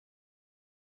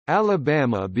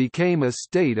Alabama became a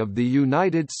state of the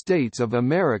United States of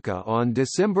America on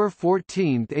December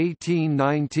 14,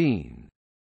 1819.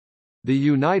 The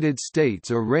United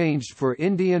States arranged for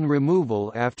Indian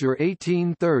removal after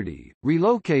 1830,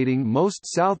 relocating most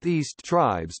Southeast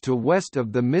tribes to west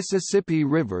of the Mississippi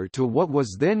River to what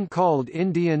was then called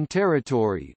Indian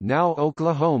Territory, now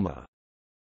Oklahoma.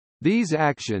 These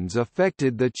actions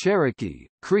affected the Cherokee,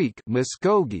 Creek,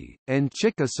 Muskogee, and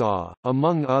Chickasaw,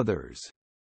 among others.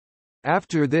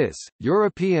 After this,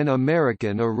 European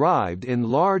American arrived in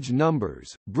large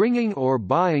numbers, bringing or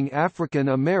buying African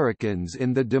Americans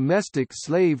in the domestic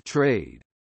slave trade.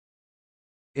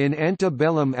 In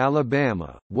antebellum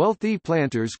Alabama, wealthy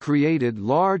planters created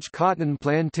large cotton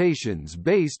plantations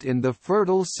based in the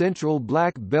fertile central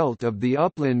Black Belt of the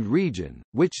upland region,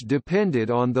 which depended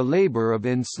on the labor of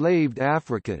enslaved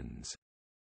Africans.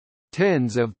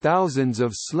 Tens of thousands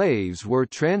of slaves were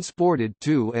transported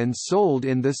to and sold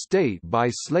in the state by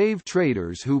slave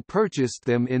traders who purchased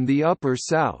them in the Upper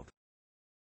South.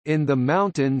 In the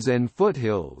mountains and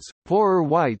foothills, poorer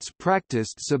whites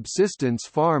practiced subsistence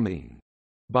farming.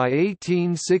 By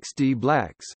 1860,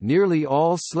 blacks, nearly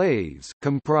all slaves,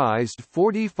 comprised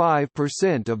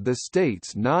 45% of the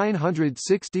state's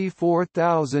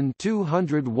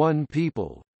 964,201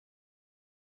 people.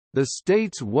 The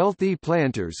state's wealthy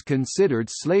planters considered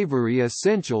slavery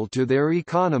essential to their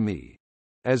economy.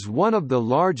 As one of the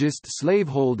largest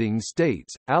slaveholding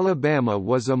states, Alabama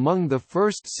was among the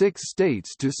first 6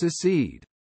 states to secede.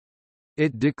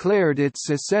 It declared its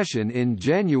secession in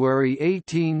January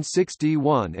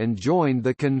 1861 and joined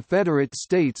the Confederate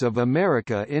States of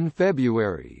America in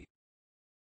February.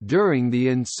 During the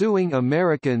ensuing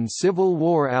American Civil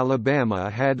War, Alabama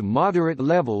had moderate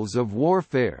levels of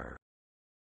warfare.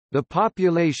 The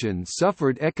population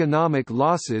suffered economic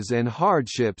losses and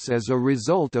hardships as a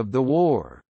result of the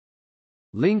war.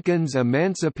 Lincoln's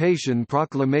Emancipation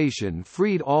Proclamation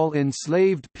freed all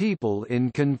enslaved people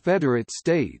in Confederate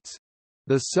states.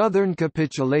 The Southern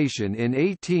capitulation in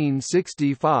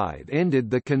 1865 ended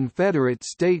the Confederate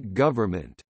state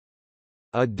government.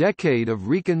 A decade of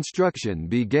Reconstruction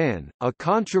began, a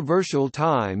controversial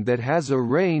time that has a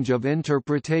range of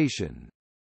interpretation.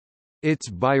 Its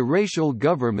biracial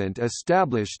government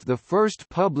established the first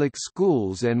public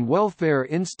schools and welfare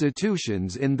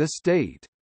institutions in the state.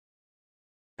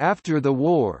 After the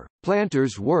war,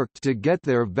 planters worked to get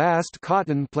their vast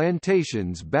cotton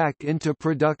plantations back into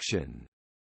production.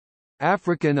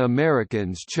 African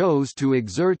Americans chose to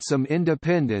exert some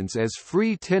independence as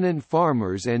free tenant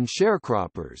farmers and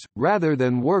sharecroppers, rather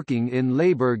than working in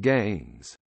labor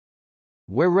gangs.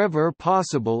 Wherever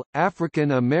possible,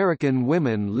 African American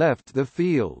women left the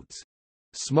fields.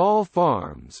 Small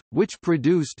farms, which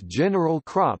produced general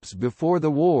crops before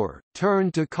the war,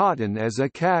 turned to cotton as a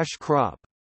cash crop.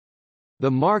 The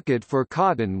market for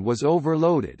cotton was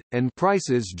overloaded, and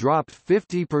prices dropped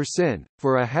 50%.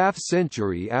 For a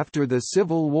half-century after the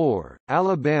Civil War,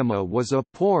 Alabama was a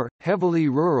poor, heavily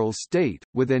rural state,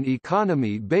 with an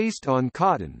economy based on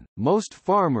cotton. Most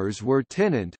farmers were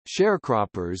tenant,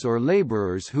 sharecroppers or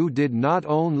laborers who did not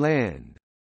own land.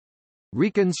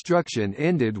 Reconstruction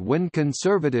ended when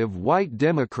conservative white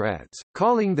Democrats,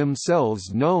 calling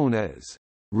themselves known as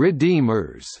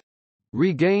Redeemers,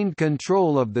 regained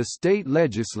control of the state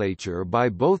legislature by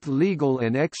both legal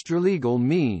and extralegal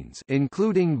means,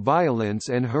 including violence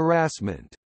and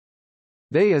harassment.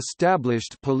 They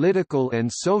established political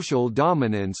and social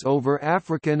dominance over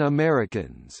African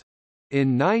Americans.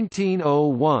 In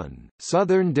 1901,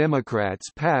 Southern Democrats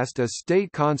passed a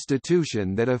state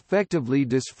constitution that effectively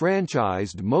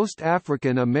disfranchised most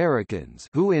African Americans,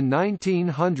 who in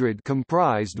 1900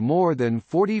 comprised more than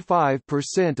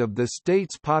 45% of the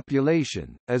state's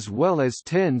population, as well as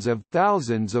tens of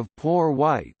thousands of poor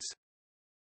whites.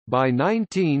 By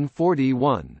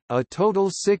 1941, a total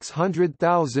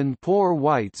 600,000 poor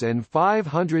whites and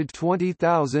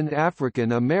 520,000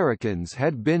 African Americans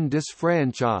had been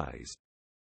disfranchised.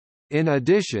 In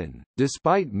addition,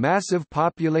 despite massive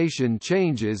population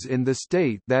changes in the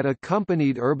state that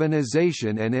accompanied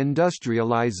urbanization and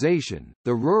industrialization,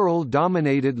 the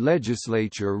rural-dominated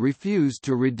legislature refused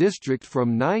to redistrict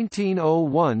from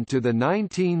 1901 to the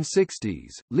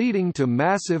 1960s, leading to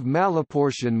massive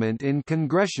malapportionment in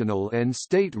congressional and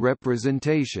state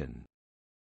representation.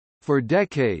 For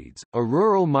decades, a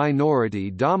rural minority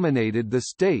dominated the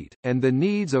state, and the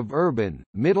needs of urban,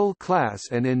 middle-class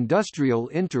and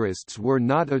industrial interests were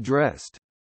not addressed.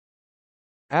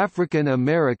 African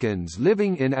Americans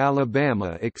living in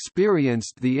Alabama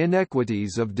experienced the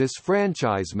inequities of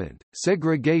disfranchisement,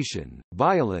 segregation,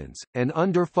 violence, and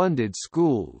underfunded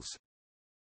schools.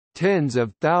 Tens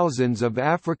of thousands of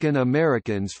African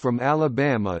Americans from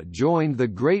Alabama joined the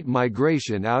Great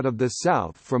Migration out of the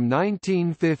South from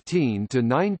 1915 to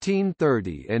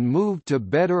 1930 and moved to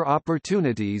better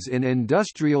opportunities in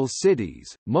industrial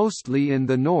cities, mostly in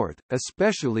the North,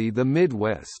 especially the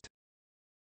Midwest.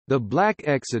 The Black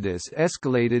Exodus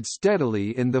escalated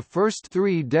steadily in the first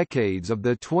 3 decades of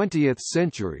the 20th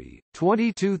century.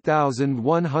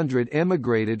 22,100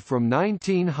 emigrated from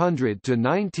 1900 to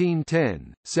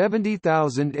 1910,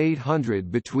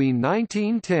 70,800 between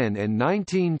 1910 and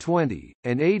 1920,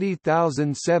 and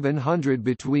 80,700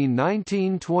 between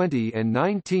 1920 and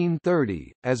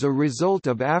 1930, as a result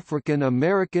of African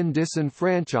American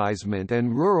disenfranchisement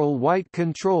and rural white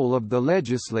control of the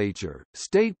legislature.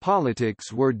 State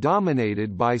politics were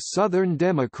dominated by Southern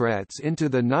Democrats into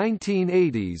the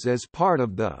 1980s as part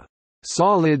of the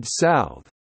Solid South.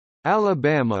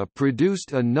 Alabama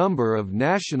produced a number of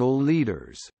national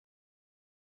leaders.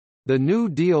 The New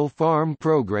Deal farm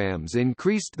programs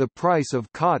increased the price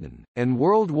of cotton, and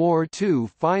World War II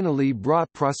finally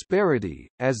brought prosperity,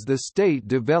 as the state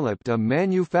developed a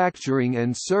manufacturing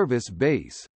and service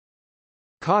base.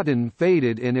 Cotton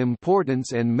faded in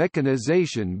importance and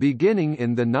mechanization beginning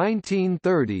in the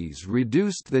 1930s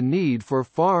reduced the need for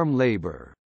farm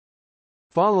labor.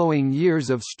 Following years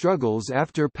of struggles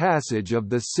after passage of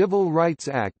the Civil Rights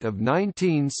Act of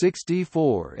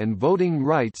 1964 and Voting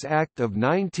Rights Act of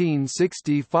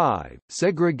 1965,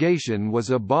 segregation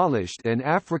was abolished and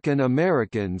African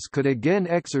Americans could again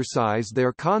exercise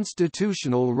their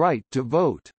constitutional right to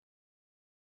vote.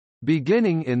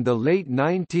 Beginning in the late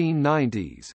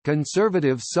 1990s,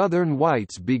 conservative Southern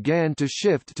whites began to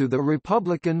shift to the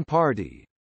Republican Party.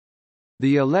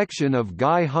 The election of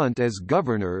Guy Hunt as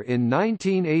governor in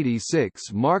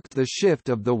 1986 marked the shift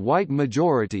of the white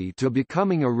majority to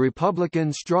becoming a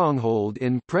Republican stronghold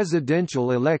in presidential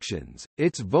elections.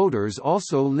 Its voters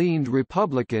also leaned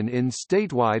Republican in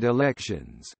statewide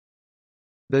elections.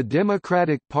 The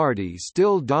Democratic Party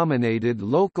still dominated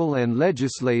local and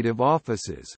legislative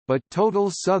offices, but total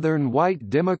Southern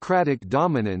white Democratic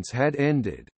dominance had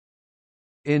ended.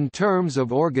 In terms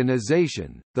of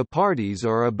organization, the parties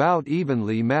are about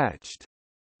evenly matched.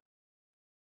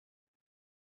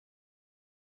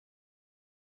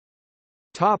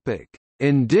 Topic: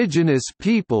 Indigenous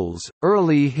peoples,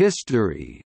 early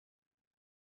history.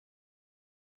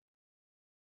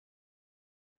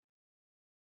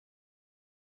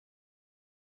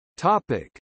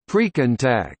 Topic: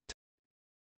 Precontact.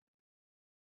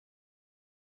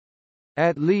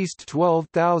 At least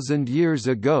 12,000 years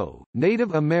ago,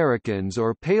 Native Americans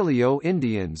or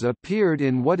Paleo-Indians appeared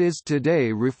in what is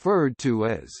today referred to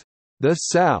as the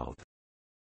South.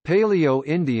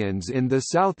 Paleo-Indians in the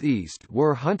southeast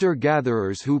were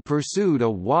hunter-gatherers who pursued a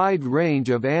wide range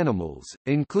of animals,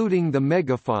 including the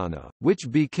megafauna,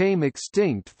 which became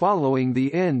extinct following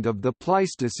the end of the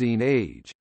Pleistocene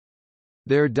age.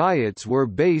 Their diets were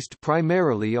based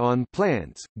primarily on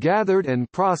plants, gathered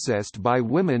and processed by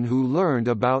women who learned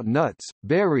about nuts,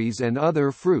 berries and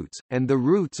other fruits, and the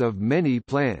roots of many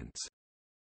plants.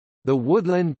 The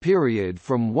woodland period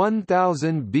from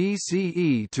 1000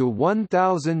 BCE to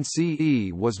 1000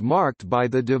 CE was marked by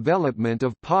the development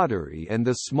of pottery and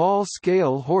the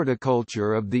small-scale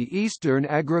horticulture of the Eastern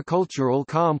agricultural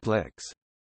complex.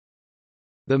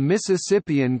 The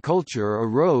Mississippian culture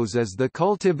arose as the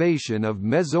cultivation of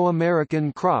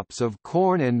Mesoamerican crops of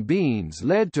corn and beans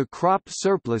led to crop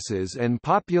surpluses and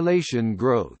population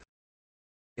growth.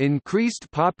 Increased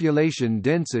population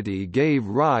density gave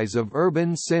rise of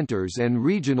urban centers and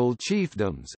regional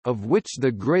chiefdoms, of which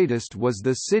the greatest was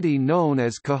the city known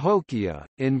as Cahokia,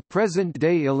 in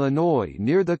present-day Illinois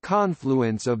near the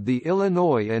confluence of the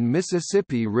Illinois and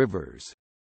Mississippi rivers.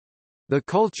 The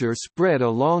culture spread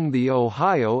along the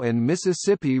Ohio and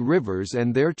Mississippi rivers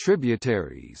and their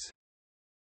tributaries.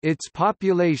 Its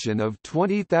population of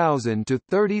 20,000 to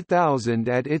 30,000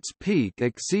 at its peak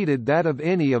exceeded that of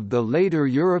any of the later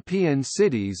European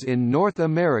cities in North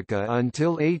America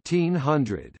until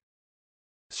 1800.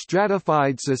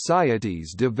 Stratified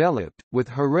societies developed, with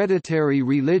hereditary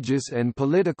religious and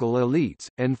political elites,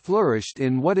 and flourished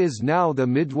in what is now the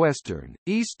Midwestern,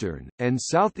 Eastern, and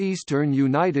Southeastern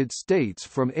United States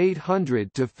from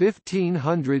 800 to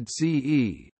 1500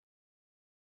 CE.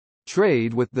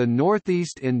 Trade with the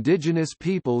Northeast indigenous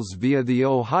peoples via the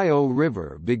Ohio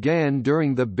River began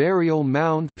during the Burial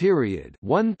Mound period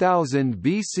 1000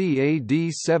 BC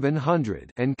AD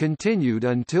 700 and continued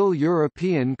until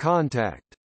European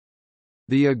contact.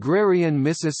 The agrarian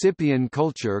Mississippian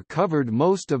culture covered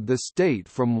most of the state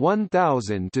from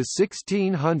 1000 to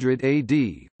 1600 AD,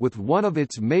 with one of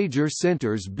its major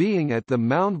centers being at the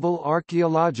Moundville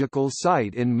Archaeological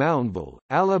Site in Moundville,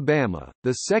 Alabama,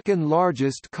 the second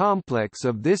largest complex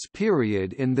of this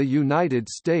period in the United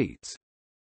States.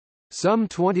 Some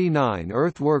 29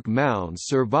 earthwork mounds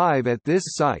survive at this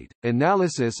site.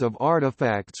 Analysis of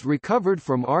artifacts recovered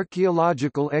from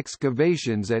archaeological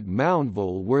excavations at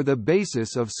Moundville were the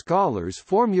basis of scholars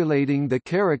formulating the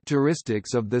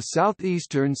characteristics of the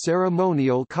Southeastern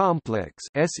Ceremonial Complex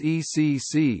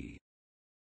 (SECC).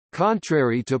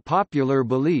 Contrary to popular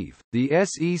belief, the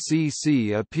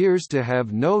SECC appears to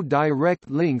have no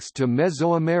direct links to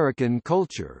Mesoamerican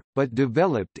culture, but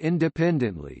developed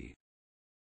independently.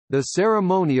 The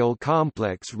ceremonial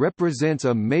complex represents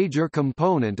a major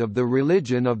component of the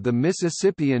religion of the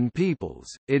Mississippian peoples.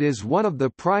 It is one of the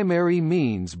primary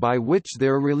means by which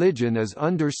their religion is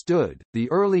understood.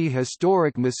 The early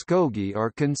historic Muskogee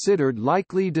are considered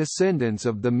likely descendants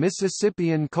of the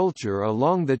Mississippian culture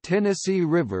along the Tennessee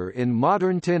River in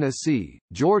modern Tennessee,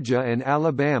 Georgia, and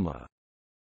Alabama.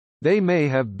 They may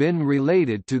have been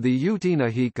related to the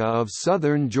Utinahika of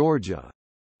southern Georgia.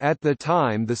 At the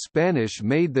time the Spanish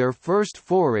made their first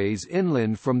forays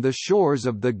inland from the shores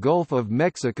of the Gulf of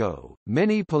Mexico,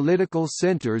 many political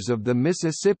centers of the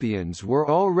Mississippians were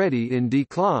already in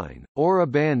decline, or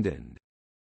abandoned.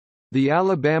 The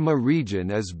Alabama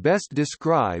region is best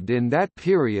described in that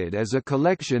period as a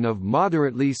collection of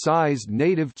moderately sized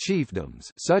native chiefdoms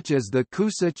such as the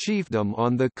Coosa chiefdom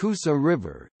on the Coosa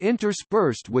River,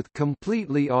 interspersed with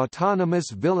completely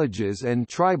autonomous villages and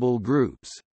tribal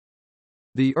groups.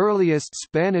 The earliest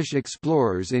Spanish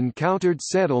explorers encountered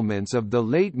settlements of the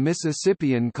late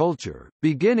Mississippian culture,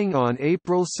 beginning on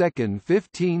April 2,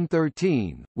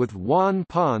 1513, with Juan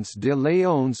Ponce de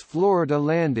Leon's Florida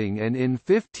landing, and in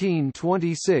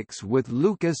 1526 with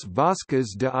Lucas Vázquez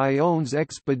de Ayllón's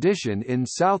expedition in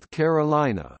South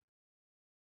Carolina.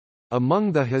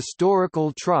 Among the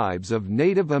historical tribes of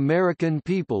Native American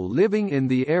people living in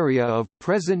the area of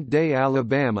present-day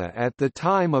Alabama at the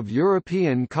time of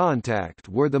European contact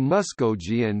were the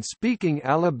Muskogean-speaking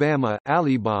Alabama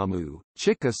Alibamu,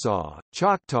 Chickasaw,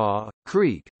 Choctaw,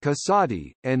 Creek,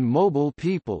 Casati, and Mobile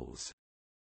peoples.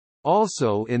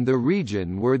 Also in the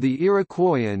region were the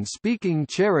Iroquoian-speaking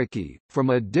Cherokee, from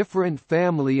a different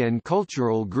family and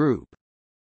cultural group.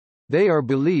 They are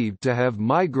believed to have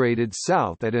migrated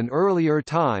south at an earlier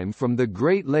time from the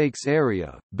Great Lakes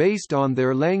area, based on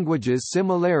their language's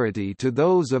similarity to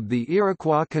those of the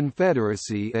Iroquois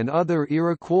Confederacy and other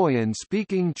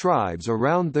Iroquoian-speaking tribes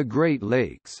around the Great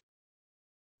Lakes.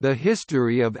 The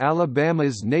history of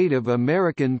Alabama's Native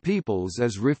American peoples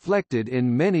is reflected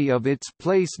in many of its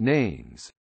place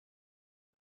names.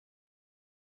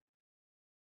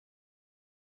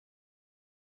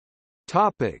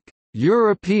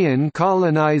 European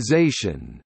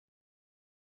colonization.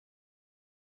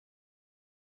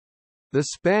 The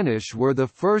Spanish were the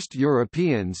first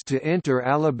Europeans to enter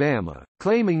Alabama,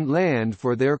 claiming land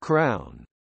for their crown.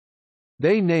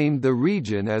 They named the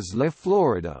region as La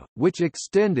Florida, which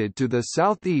extended to the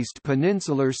southeast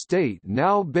peninsular state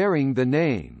now bearing the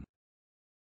name.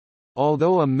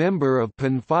 Although a member of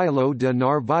Panfilo de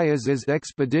Narvaez's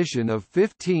expedition of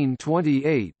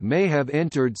 1528 may have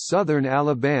entered southern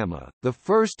Alabama, the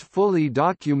first fully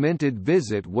documented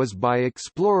visit was by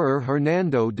explorer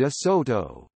Hernando de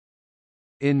Soto.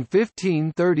 In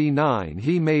 1539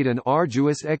 he made an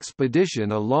arduous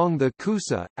expedition along the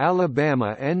Coosa,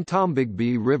 Alabama and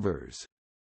Tombigbee rivers.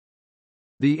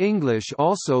 The English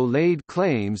also laid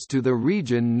claims to the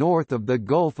region north of the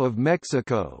Gulf of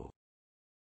Mexico.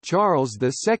 Charles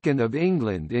II of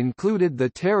England included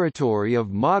the territory of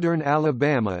modern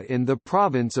Alabama in the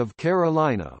province of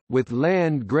Carolina, with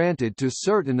land granted to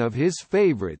certain of his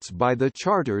favorites by the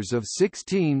charters of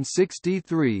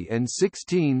 1663 and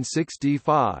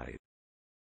 1665.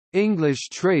 English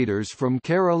traders from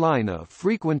Carolina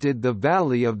frequented the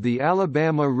valley of the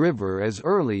Alabama River as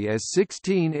early as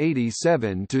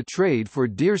 1687 to trade for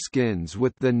deerskins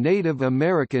with the Native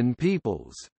American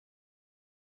peoples.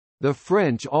 The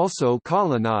French also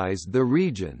colonized the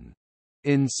region.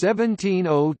 In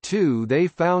 1702 they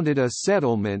founded a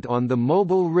settlement on the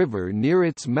Mobile River near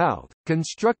its mouth,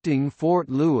 constructing Fort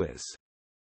Louis.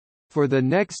 For the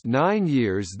next 9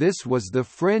 years this was the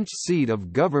French seat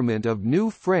of government of New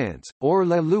France, or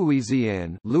La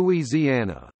Louisiane,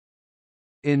 Louisiana.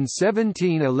 In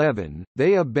 1711,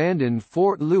 they abandoned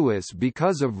Fort Louis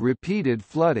because of repeated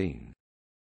flooding.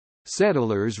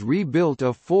 Settlers rebuilt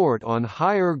a fort on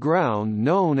higher ground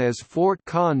known as Fort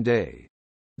Condé.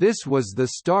 This was the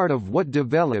start of what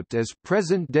developed as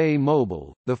present-day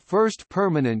Mobile, the first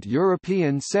permanent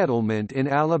European settlement in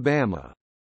Alabama.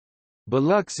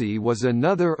 Biloxi was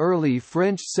another early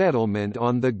French settlement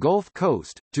on the Gulf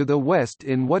Coast, to the west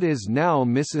in what is now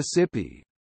Mississippi.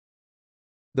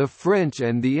 The French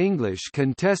and the English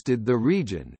contested the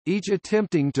region, each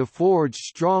attempting to forge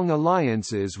strong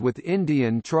alliances with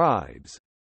Indian tribes.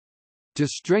 To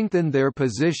strengthen their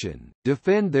position,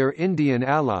 defend their Indian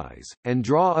allies, and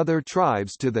draw other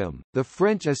tribes to them, the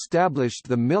French established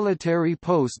the military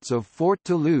posts of Fort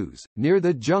Toulouse, near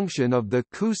the junction of the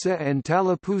Coosa and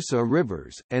Tallapoosa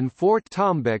rivers, and Fort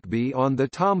Tombeckbee on the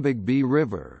Tombeckbee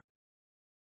River.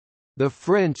 The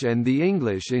French and the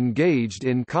English engaged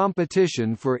in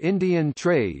competition for Indian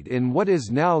trade in what is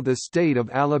now the state of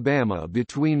Alabama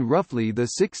between roughly the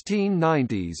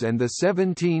 1690s and the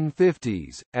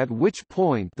 1750s, at which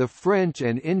point the French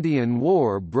and Indian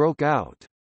War broke out.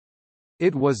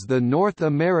 It was the North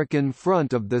American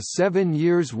front of the 7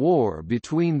 Years' War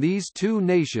between these two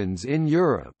nations in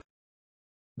Europe.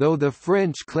 Though the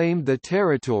French claimed the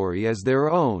territory as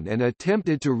their own and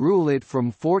attempted to rule it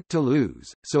from Fort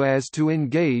Toulouse, so as to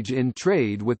engage in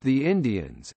trade with the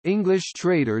Indians, English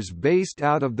traders based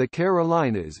out of the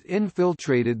Carolinas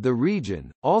infiltrated the region,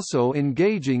 also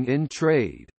engaging in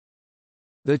trade.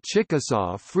 The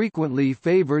Chickasaw frequently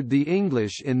favored the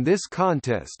English in this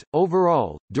contest.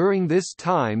 Overall, during this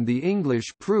time the English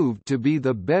proved to be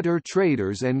the better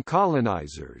traders and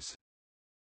colonizers.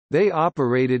 They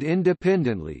operated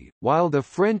independently, while the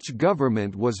French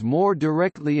government was more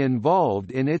directly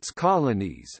involved in its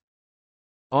colonies.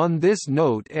 On this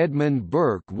note, Edmund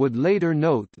Burke would later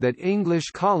note that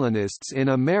English colonists in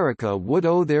America would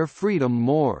owe their freedom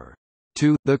more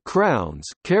to the Crown's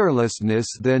carelessness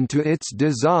than to its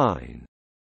design.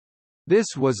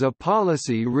 This was a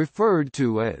policy referred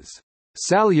to as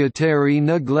salutary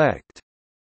neglect.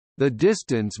 The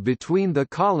distance between the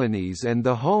colonies and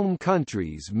the home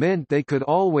countries meant they could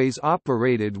always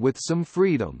operated with some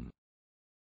freedom.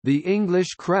 The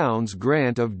English Crown's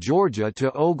grant of Georgia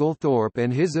to Oglethorpe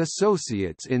and his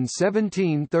associates in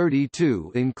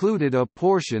 1732 included a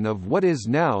portion of what is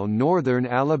now northern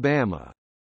Alabama.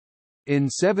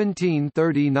 In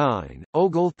 1739,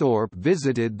 Oglethorpe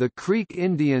visited the Creek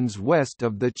Indians west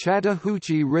of the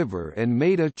Chattahoochee River and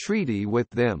made a treaty with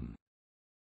them.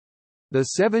 The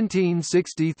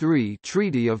 1763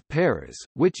 Treaty of Paris,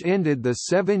 which ended the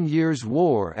 7 Years'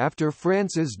 War after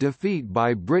France's defeat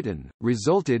by Britain,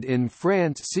 resulted in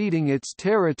France ceding its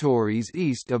territories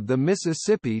east of the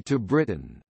Mississippi to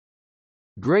Britain.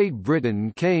 Great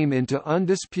Britain came into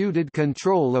undisputed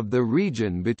control of the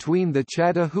region between the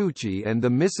Chattahoochee and the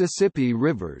Mississippi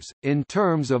rivers, in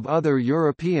terms of other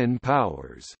European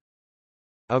powers.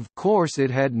 Of course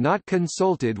it had not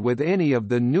consulted with any of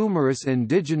the numerous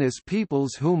indigenous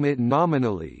peoples whom it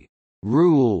nominally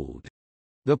ruled.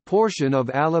 The portion of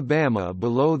Alabama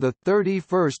below the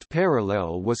 31st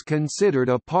parallel was considered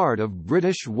a part of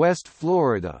British West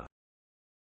Florida.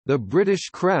 The British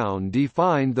Crown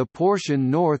defined the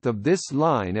portion north of this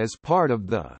line as part of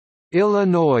the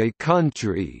Illinois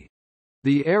Country.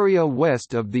 The area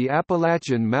west of the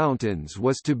Appalachian Mountains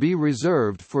was to be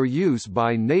reserved for use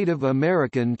by Native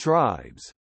American tribes.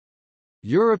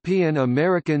 European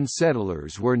American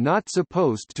settlers were not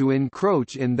supposed to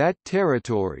encroach in that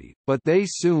territory, but they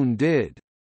soon did.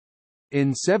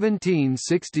 In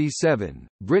 1767,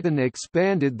 Britain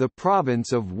expanded the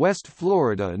province of West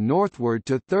Florida northward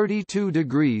to 32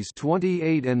 degrees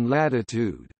 28' in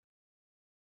latitude.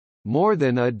 More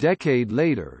than a decade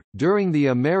later, during the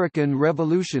American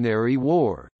Revolutionary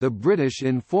War, the British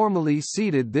informally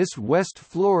ceded this West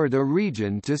Florida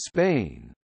region to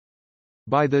Spain.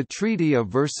 By the Treaty of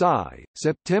Versailles,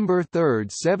 September 3,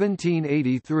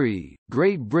 1783,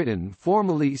 Great Britain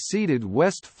formally ceded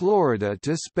West Florida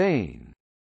to Spain.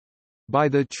 By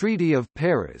the Treaty of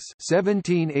Paris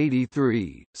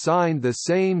 1783, signed the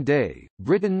same day,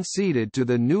 Britain ceded to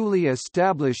the newly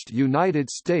established United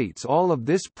States all of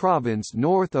this province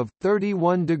north of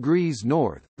 31 degrees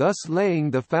north, thus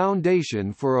laying the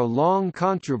foundation for a long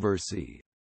controversy.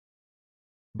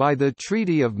 By the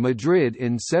Treaty of Madrid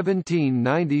in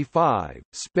 1795,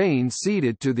 Spain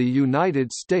ceded to the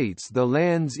United States the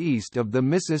lands east of the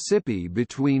Mississippi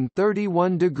between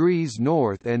 31 degrees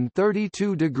north and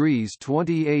 32 degrees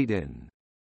 28 in.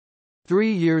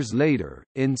 3 years later,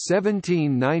 in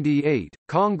 1798,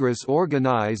 Congress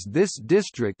organized this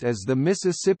district as the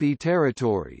Mississippi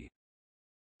Territory.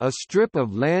 a strip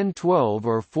of land 12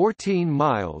 or 14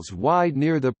 miles wide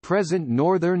near the present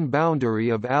northern boundary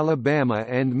of Alabama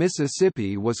and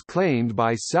Mississippi was claimed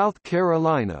by South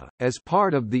Carolina, as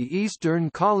part of the Eastern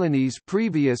Colony's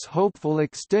previous hopeful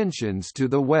extensions to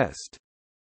the west.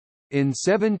 In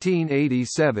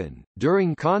 1787,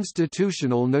 during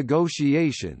constitutional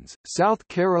negotiations, South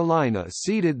Carolina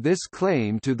ceded this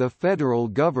claim to the federal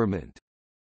government.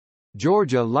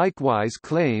 Georgia likewise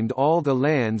claimed all the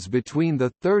lands between the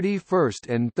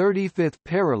 31st and 35th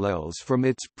parallels from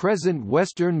its present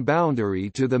western boundary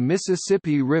to the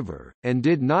Mississippi River, and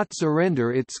did not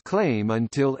surrender its claim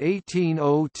until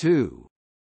 1802.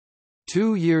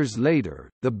 2 years later,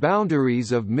 the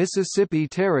boundaries of Mississippi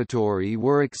Territory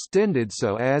were extended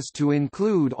so as to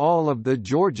include all of the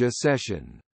Georgia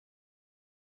cession.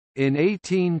 In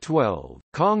 1812,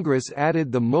 Congress added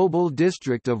the Mobile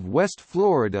District of West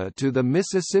Florida to the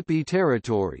Mississippi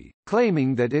Territory,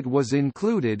 claiming that it was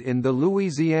included in the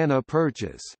Louisiana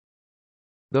Purchase.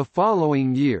 The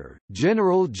following year,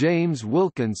 General James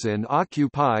Wilkinson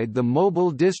occupied the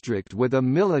Mobile District with a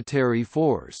military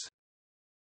force.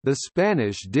 The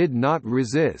Spanish did not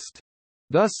resist.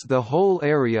 Thus the whole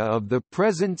area of the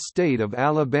present state of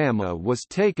Alabama was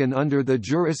taken under the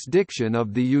jurisdiction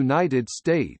of the United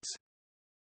States.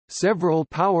 Several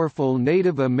powerful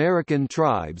Native American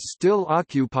tribes still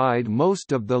occupied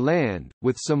most of the land,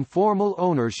 with some formal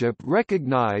ownership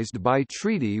recognized by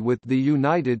treaty with the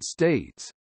United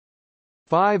States.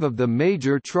 5 of the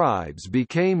major tribes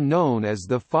became known as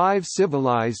the 5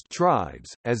 civilized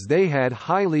tribes, as they had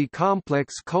highly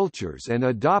complex cultures and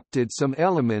adopted some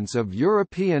elements of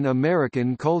European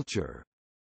American culture.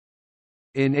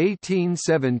 In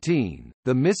 1817,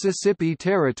 the Mississippi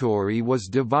Territory was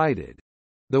divided.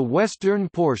 The western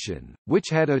portion, which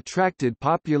had attracted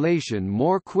population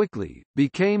more quickly,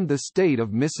 became the state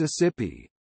of Mississippi.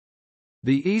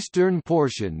 The eastern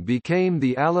portion became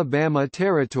the Alabama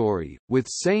Territory, with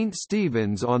St.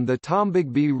 Stephen's on the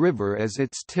Tombigbee River as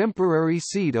its temporary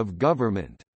seat of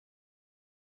government.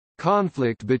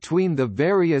 Conflict between the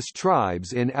various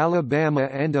tribes in Alabama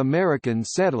and American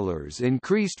settlers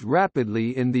increased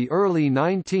rapidly in the early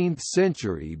 19th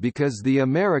century because the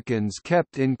Americans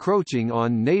kept encroaching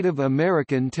on Native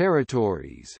American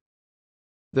territories.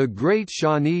 The great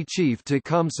Shawnee chief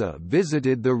Tecumseh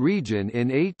visited the region in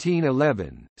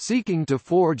 1811, seeking to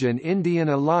forge an Indian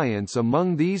alliance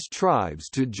among these tribes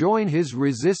to join his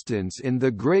resistance in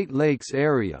the Great Lakes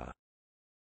area.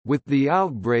 With the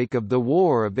outbreak of the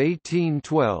War of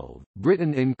 1812,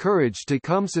 Britain encouraged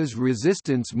Tecumseh's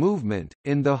resistance movement,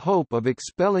 in the hope of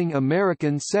expelling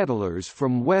American settlers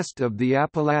from west of the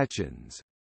Appalachians.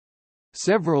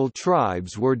 Several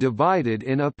tribes were divided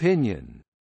in opinion.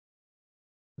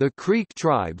 The Creek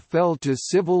tribe fell to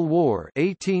civil war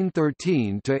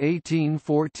 1813 to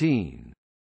 1814.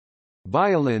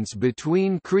 Violence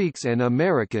between Creeks and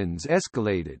Americans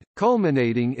escalated,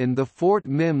 culminating in the Fort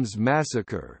Mims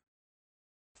massacre.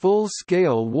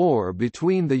 Full-scale war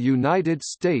between the United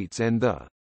States and the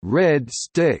Red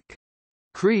Stick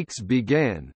Creeks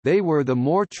began. They were the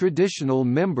more traditional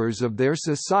members of their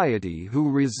society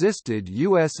who resisted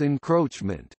U.S.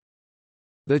 encroachment.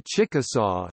 The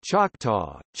Chickasaw,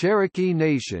 Choctaw, Cherokee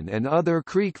Nation and other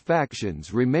Creek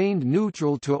factions remained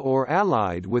neutral to or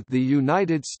allied with the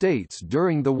United States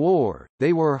during the war.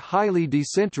 They were highly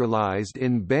decentralized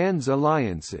in bands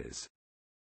alliances.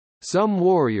 Some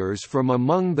warriors from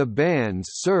among the bands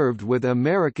served with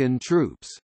American troops.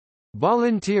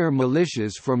 Volunteer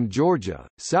militias from Georgia,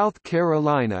 South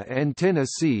Carolina and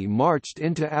Tennessee marched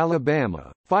into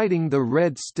Alabama, fighting the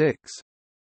Red Sticks.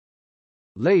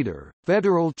 Later,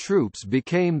 federal troops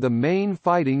became the main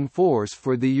fighting force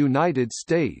for the United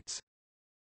States.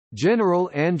 General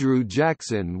Andrew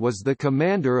Jackson was the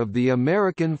commander of the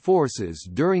American forces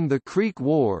during the Creek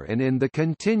War and in the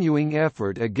continuing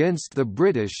effort against the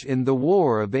British in the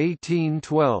War of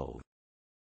 1812.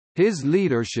 His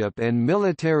leadership and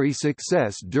military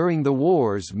success during the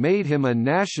wars made him a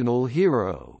national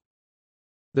hero.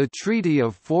 The Treaty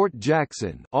of Fort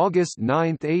Jackson, August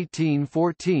 9,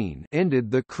 1814,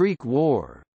 ended the Creek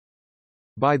War.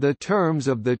 By the terms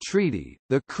of the treaty,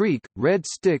 the Creek, Red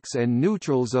Sticks and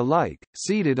neutrals alike,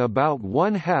 ceded about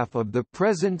one-half of the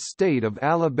present state of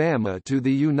Alabama to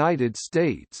the United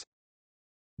States.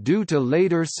 Due to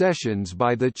later cessions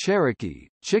by the Cherokee,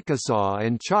 Chickasaw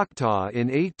and Choctaw in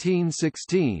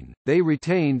 1816, they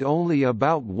retained only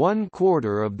about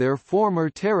one-quarter of their former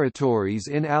territories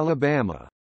in Alabama.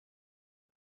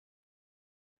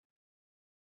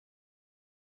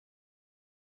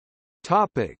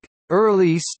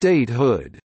 Early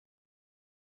statehood.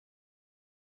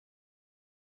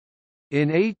 In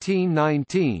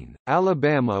 1819,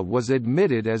 Alabama was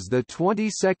admitted as the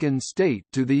 22nd state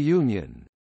to the Union.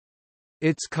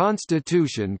 Its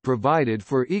constitution provided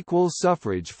for equal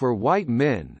suffrage for white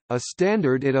men, a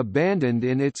standard it abandoned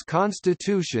in its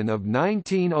Constitution of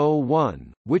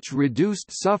 1901, which reduced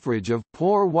suffrage of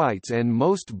poor whites and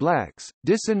most blacks,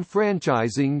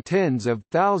 disenfranchising tens of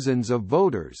thousands of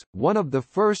voters. One of the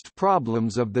first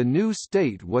problems of the new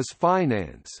state was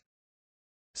finance.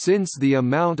 Since the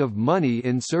amount of money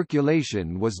in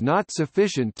circulation was not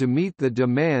sufficient to meet the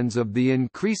demands of the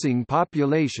increasing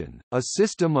population, a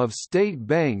system of state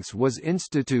banks was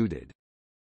instituted.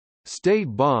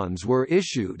 State bonds were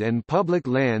issued and public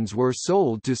lands were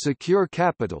sold to secure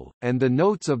capital, and the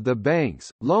notes of the banks,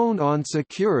 loaned on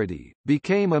security,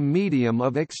 became a medium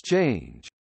of exchange.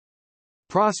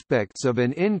 Prospects of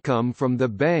an income from the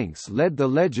banks led the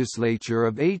legislature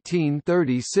of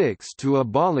 1836 to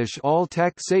abolish all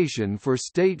taxation for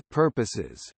state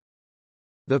purposes.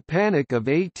 The Panic of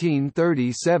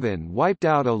 1837 wiped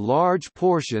out a large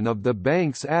portion of the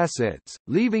bank's assets,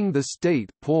 leaving the state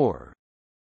poor.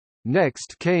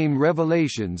 Next came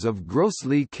revelations of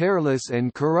grossly careless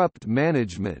and corrupt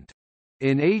management.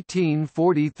 In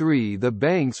 1843 the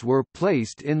banks were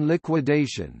placed in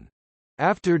liquidation.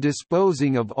 After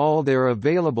disposing of all their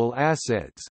available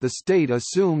assets, the state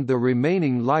assumed the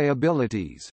remaining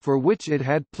liabilities, for which it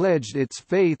had pledged its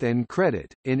faith and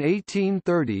credit. In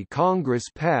 1830, Congress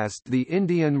passed the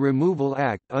Indian Removal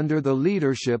Act under the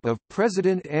leadership of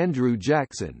President Andrew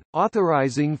Jackson,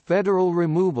 authorizing federal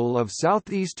removal of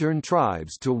southeastern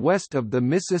tribes to west of the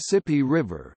Mississippi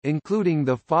River, including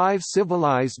the 5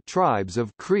 civilized tribes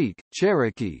of Creek,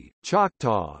 Cherokee,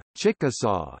 Choctaw,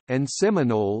 Chickasaw, and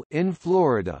Seminole in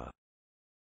Florida.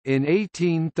 In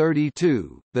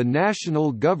 1832, the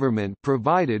national government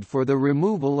provided for the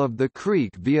removal of the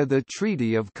Creek via the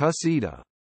Treaty of Cusseta.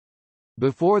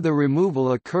 Before the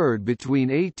removal occurred between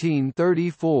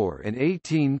 1834 and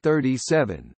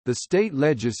 1837, the state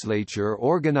legislature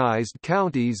organized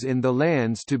counties in the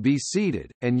lands to be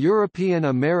ceded, and European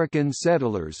American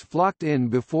settlers flocked in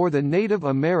before the Native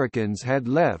Americans had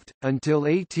left. Until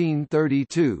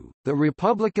 1832, the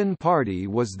Republican Party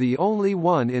was the only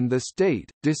one in the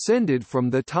state, descended from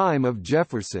the time of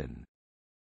Jefferson.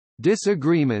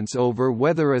 Disagreements over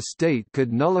whether a state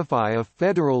could nullify a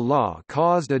federal law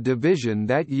caused a division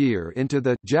that year into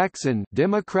the Jackson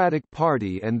Democratic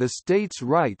Party and the states'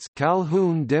 rights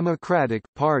Calhoun Democratic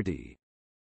Party.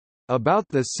 About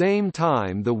the same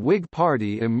time the Whig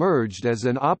Party emerged as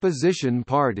an opposition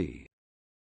party.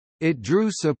 It drew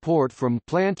support from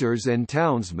planters and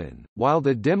townsmen, while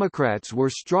the Democrats were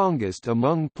strongest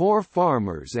among poor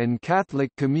farmers and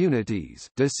Catholic communities,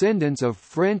 descendants of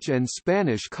French and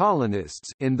Spanish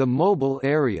colonists, in the Mobile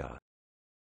area.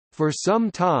 For some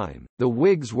time, the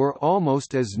Whigs were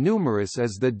almost as numerous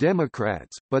as the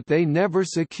Democrats, but they never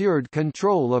secured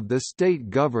control of the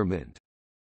state government.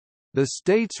 The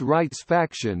states' rights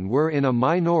faction were in a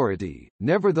minority.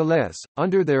 Nevertheless,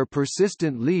 under their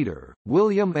persistent leader,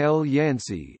 William L.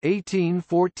 Yancey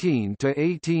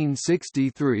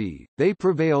 (1814–1863), they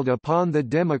prevailed upon the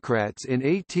Democrats in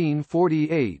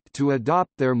 1848 to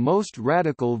adopt their most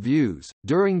radical views.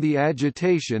 During the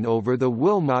agitation over the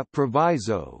Wilmot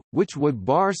Proviso, which would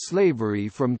bar slavery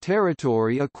from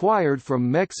territory acquired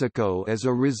from Mexico as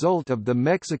a result of the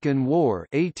Mexican War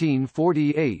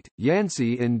 (1848),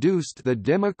 Yancey induced the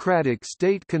Democratic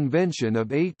State Convention of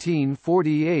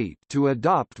 1848 to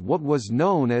adopt what was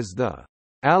known as the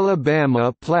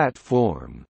Alabama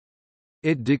Platform.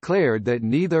 It declared that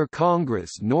neither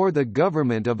Congress nor the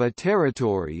government of a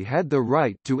territory had the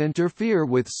right to interfere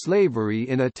with slavery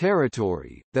in a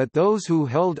territory, that those who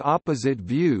held opposite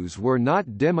views were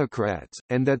not Democrats,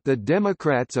 and that the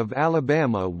Democrats of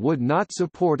Alabama would not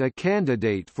support a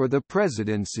candidate for the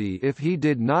presidency if he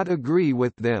did not agree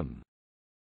with them.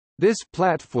 This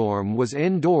platform was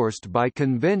endorsed by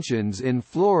conventions in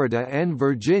Florida and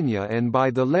Virginia and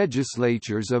by the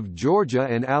legislatures of Georgia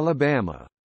and Alabama.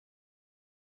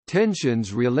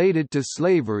 Tensions related to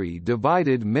slavery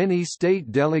divided many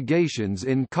state delegations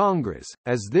in Congress,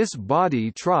 as this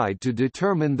body tried to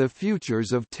determine the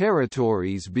futures of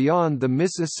territories beyond the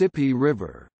Mississippi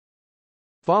River.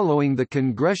 Following the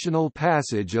congressional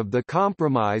passage of the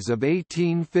Compromise of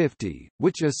 1850,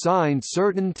 which assigned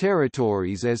certain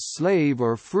territories as slave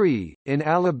or free, in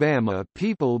Alabama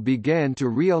people began to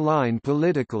realign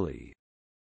politically.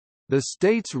 The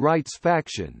states' rights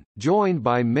faction, joined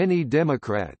by many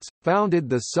Democrats, founded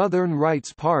the Southern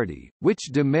Rights Party,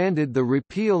 which demanded the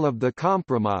repeal of the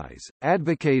Compromise,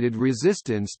 advocated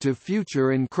resistance to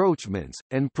future encroachments,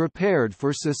 and prepared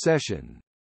for secession.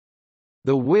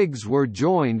 The Whigs were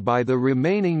joined by the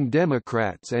remaining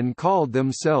Democrats and called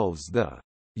themselves the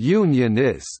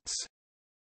Unionists.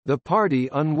 The party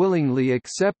unwillingly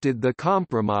accepted the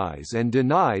compromise and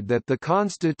denied that the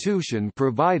Constitution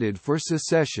provided for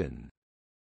secession.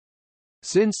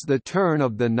 Since the turn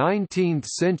of the 19th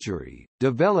century,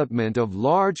 development of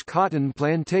large cotton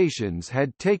plantations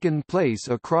had taken place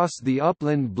across the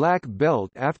upland Black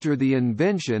Belt after the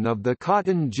invention of the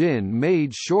cotton gin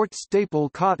made short staple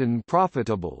cotton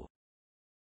profitable.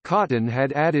 Cotton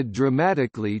had added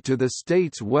dramatically to the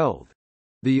state's wealth.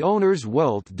 The owner's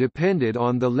wealth depended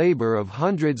on the labor of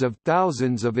hundreds of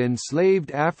thousands of enslaved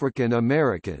African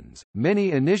Americans, many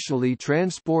initially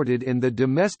transported in the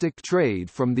domestic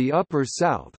trade from the Upper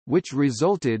South, which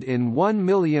resulted in 1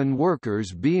 million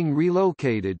workers being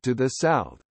relocated to the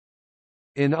South.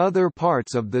 In other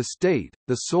parts of the state,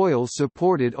 the soil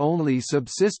supported only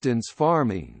subsistence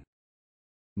farming.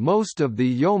 Most of the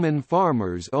yeoman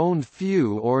farmers owned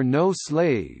few or no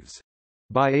slaves.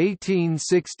 By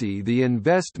 1860 the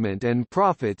investment and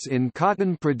profits in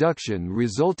cotton production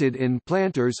resulted in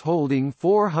planters holding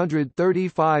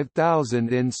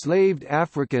 435,000 enslaved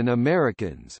African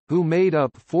Americans, who made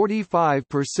up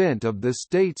 45% of the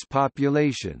state's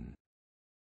population.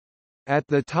 At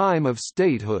the time of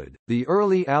statehood, the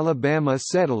early Alabama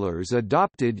settlers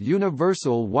adopted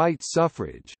universal white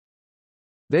suffrage.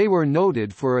 They were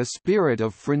noted for a spirit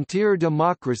of frontier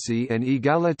democracy and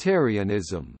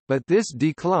egalitarianism, but this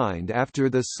declined after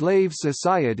the slave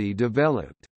society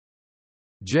developed.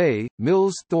 J.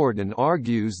 Mills Thornton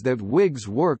argues that Whigs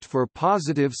worked for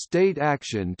positive state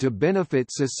action to benefit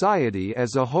society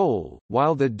as a whole,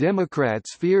 while the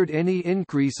Democrats feared any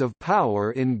increase of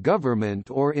power in government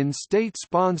or in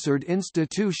state-sponsored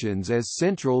institutions as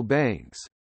central banks.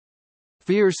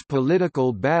 Fierce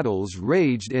political battles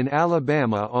raged in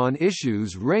Alabama on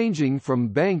issues ranging from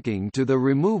banking to the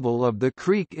removal of the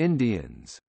Creek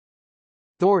Indians.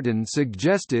 Thornton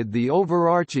suggested the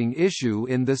overarching issue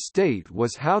in the state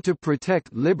was how to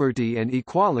protect liberty and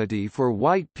equality for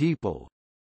white people.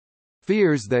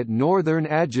 Fears that Northern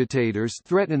agitators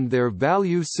threatened their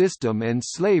value system and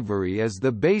slavery as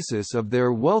the basis of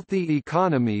their wealthy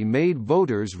economy made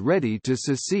voters ready to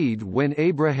secede when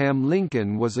Abraham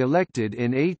Lincoln was elected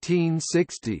in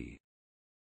 1860.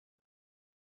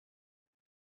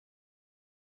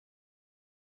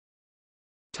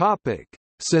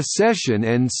 Secession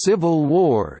and Civil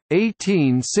War,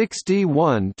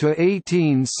 1861 to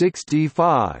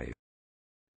 1865.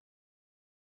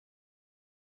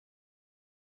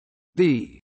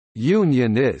 The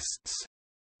Unionists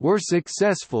were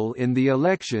successful in the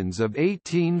elections of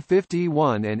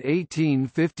 1851 and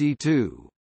 1852.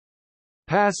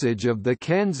 Passage of the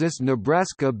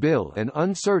Kansas-Nebraska Bill and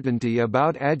uncertainty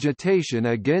about agitation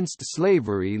against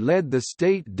slavery led the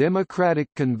State Democratic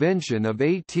Convention of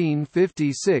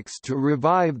 1856 to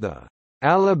revive the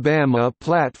Alabama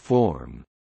Platform.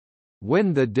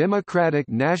 When the Democratic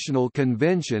National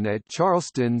Convention at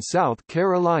Charleston, South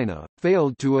Carolina,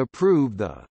 failed to approve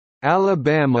the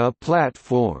Alabama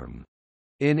Platform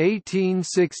in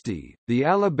 1860, the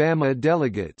Alabama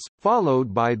delegates,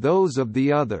 followed by those of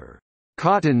the other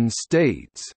Cotton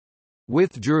States,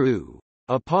 withdrew.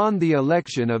 Upon the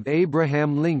election of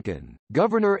Abraham Lincoln,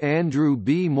 Governor Andrew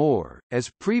B. Moore, as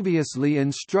previously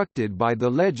instructed by the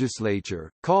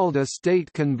legislature, called a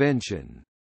state convention.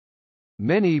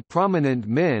 Many prominent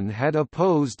men had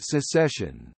opposed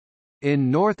secession. In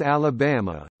North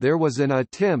Alabama, there was an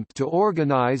attempt to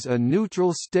organize a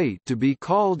neutral state to be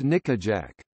called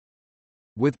Nickajack.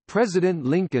 With President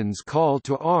Lincoln's call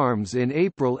to arms in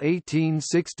April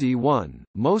 1861,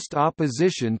 most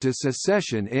opposition to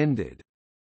secession ended.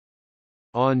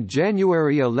 On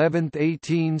January 11,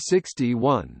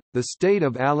 1861, the state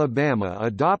of Alabama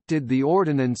adopted the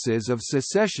ordinances of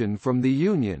secession from the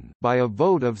Union by a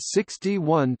vote of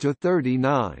 61 to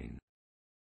 39.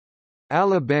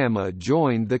 Alabama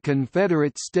joined the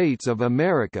Confederate States of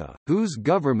America, whose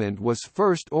government was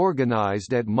first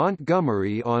organized at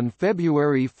Montgomery on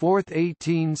February 4,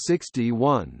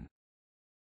 1861.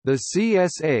 The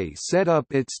CSA set up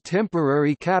its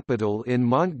temporary capital in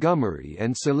Montgomery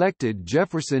and selected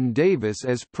Jefferson Davis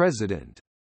as president.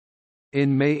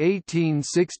 In May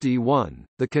 1861,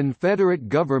 the Confederate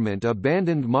government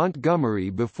abandoned Montgomery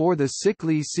before the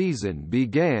sickly season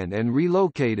began and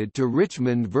relocated to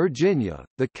Richmond, Virginia,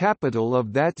 the capital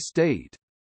of that state.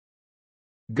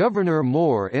 Governor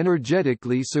Moore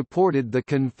energetically supported the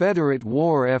Confederate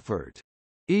war effort.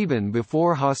 Even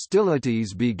before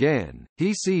hostilities began,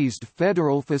 he seized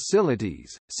federal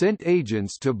facilities, sent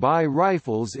agents to buy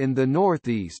rifles in the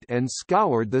Northeast and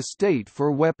scoured the state for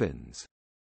weapons.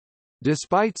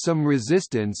 Despite some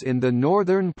resistance in the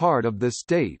northern part of the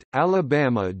state,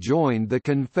 Alabama joined the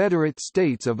Confederate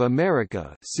States of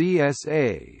America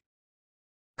 (CSA).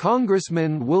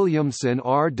 Congressman Williamson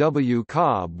R. W.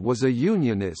 Cobb was a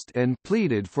Unionist and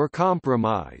pleaded for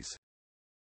compromise.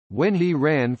 When he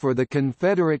ran for the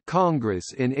Confederate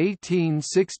Congress in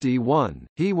 1861,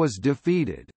 he was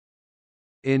defeated.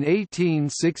 In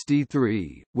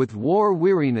 1863, with war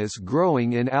weariness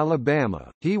growing in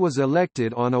Alabama, he was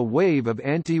elected on a wave of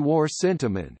anti-war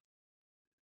sentiment.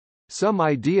 Some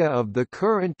idea of the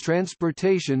current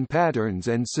transportation patterns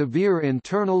and severe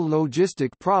internal logistic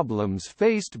problems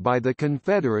faced by the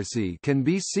Confederacy can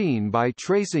be seen by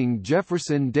tracing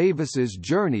Jefferson Davis's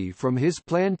journey from his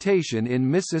plantation in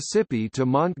Mississippi to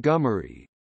Montgomery.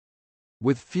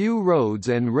 With few roads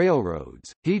and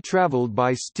railroads, he traveled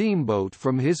by steamboat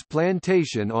from his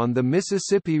plantation on the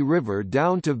Mississippi River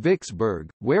down to Vicksburg,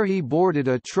 where he boarded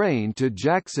a train to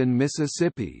Jackson,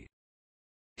 Mississippi.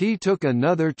 He took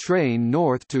another train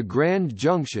north to Grand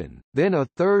Junction, then a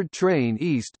third train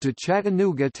east to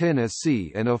Chattanooga,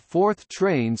 Tennessee, and a fourth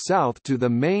train south to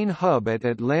the main hub at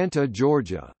Atlanta,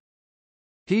 Georgia.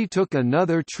 He took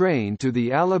another train to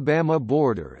the Alabama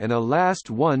border and a last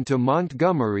one to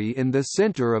Montgomery in the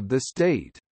center of the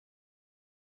state.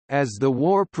 As the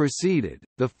war proceeded,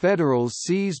 the Federals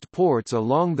seized ports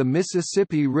along the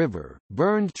Mississippi River,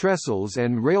 burned trestles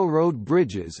and railroad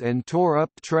bridges and tore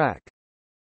up track.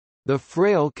 The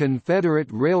frail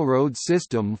Confederate railroad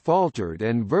system faltered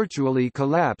and virtually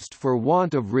collapsed for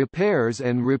want of repairs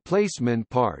and replacement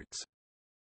parts.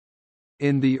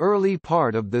 In the early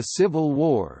part of the Civil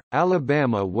War,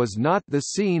 Alabama was not the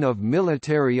scene of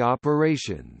military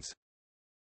operations.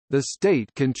 The state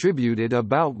contributed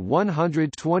about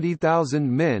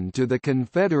 120,000 men to the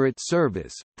Confederate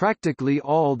service, practically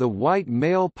all the white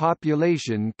male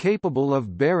population capable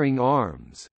of bearing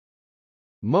arms.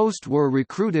 Most were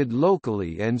recruited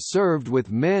locally and served with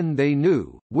men they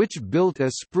knew, which built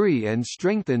esprit and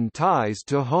strengthened ties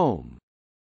to home.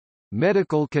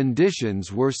 Medical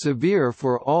conditions were severe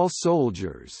for all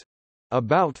soldiers.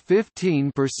 About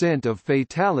 15% of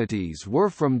fatalities were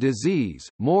from disease,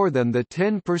 more than the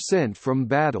 10% from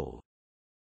battle.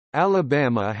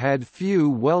 Alabama had few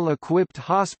well-equipped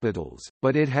hospitals,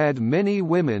 but it had many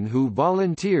women who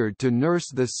volunteered to nurse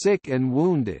the sick and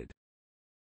wounded.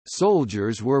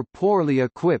 Soldiers were poorly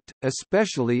equipped,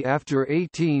 especially after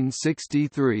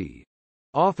 1863.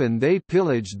 Often they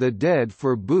pillaged the dead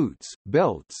for boots,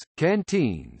 belts,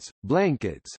 canteens,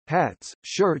 blankets, hats,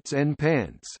 shirts and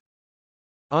pants.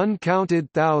 Uncounted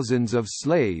thousands of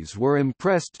slaves were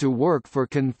impressed to work for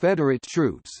Confederate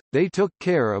troops. They took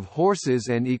care of horses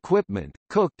and equipment,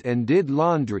 cooked and did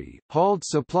laundry, hauled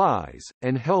supplies,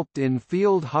 and helped in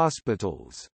field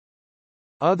hospitals.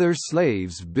 Other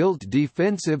slaves built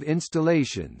defensive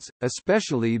installations,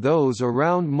 especially those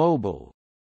around Mobile.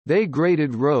 They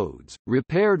graded roads,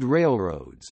 repaired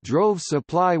railroads, drove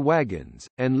supply wagons,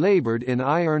 and labored in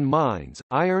iron mines,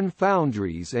 iron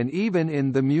foundries and even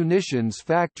in the munitions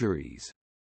factories.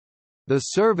 The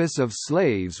service of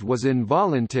slaves was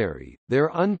involuntary,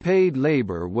 their unpaid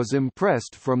labor was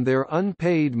impressed from their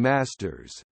unpaid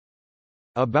masters.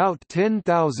 About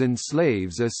 10,000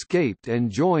 slaves escaped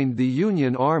and joined the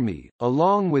Union Army,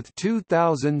 along with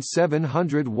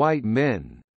 2,700 white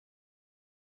men.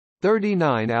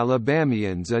 39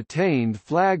 Alabamians attained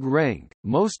flag rank,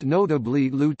 most notably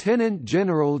Lieutenant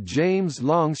General James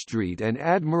Longstreet and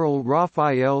Admiral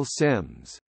Raphael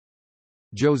Semmes.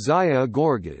 Josiah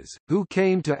Gorgas, who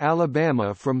came to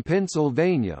Alabama from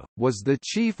Pennsylvania, was the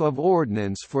Chief of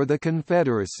Ordnance for the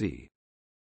Confederacy.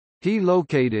 He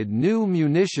located new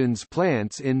munitions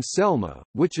plants in Selma,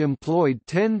 which employed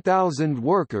 10,000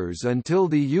 workers until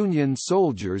the Union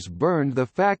soldiers burned the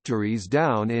factories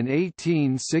down in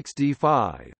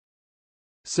 1865.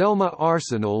 Selma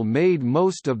Arsenal made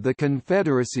most of the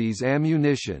Confederacy's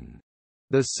ammunition.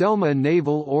 The Selma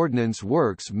Naval Ordnance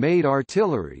Works made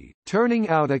artillery, turning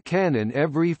out a cannon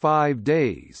every 5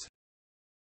 days.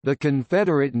 The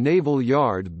Confederate Naval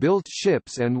Yard built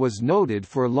ships and was noted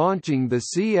for launching the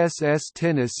CSS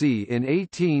Tennessee in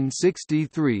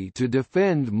 1863 to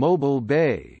defend Mobile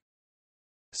Bay.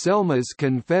 Selma's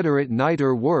Confederate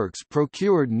niter works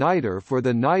procured niter for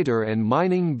the Niter and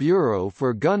Mining Bureau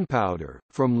for gunpowder,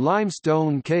 from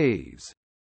limestone caves.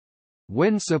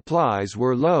 When supplies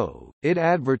were low, it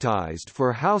advertised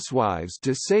for housewives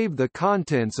to save the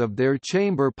contents of their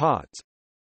chamber pots,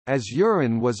 as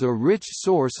urine was a rich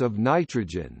source of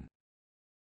nitrogen.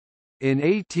 In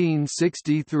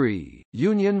 1863,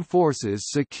 Union forces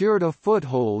secured a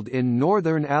foothold in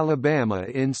northern Alabama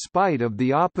in spite of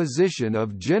the opposition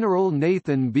of General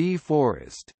Nathan B.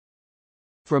 Forrest.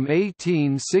 From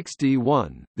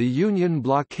 1861, the Union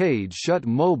blockade shut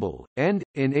Mobile, and,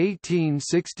 in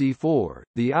 1864,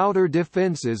 the outer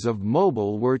defenses of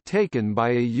Mobile were taken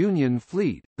by a Union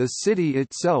fleet. The city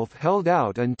itself held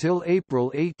out until April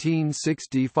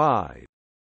 1865.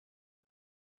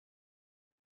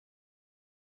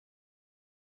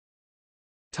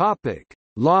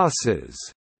 Losses.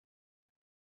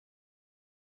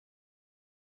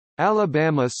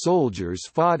 Alabama soldiers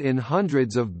fought in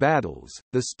hundreds of battles.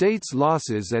 The state's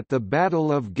losses at the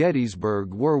Battle of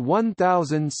Gettysburg were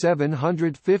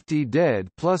 1,750 dead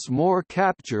plus more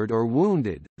captured or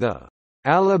wounded. The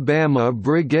Alabama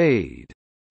Brigade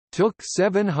took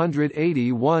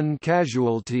 781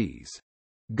 casualties.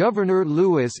 Governor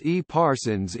Lewis E.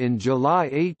 Parsons in July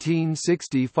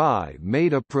 1865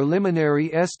 made a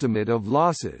preliminary estimate of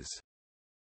losses.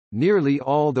 Nearly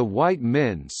all the white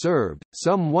men served,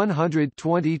 some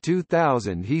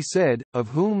 122,000 he said, of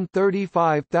whom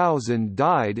 35,000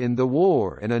 died in the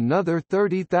war and another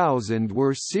 30,000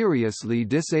 were seriously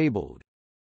disabled.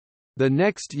 The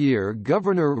next year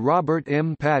Governor Robert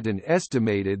M. Patton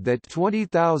estimated that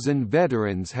 20,000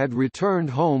 veterans had returned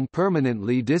home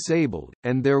permanently disabled,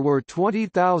 and there were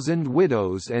 20,000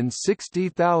 widows and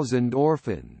 60,000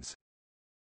 orphans.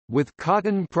 With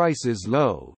cotton prices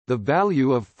low, the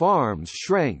value of farms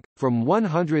shrank, from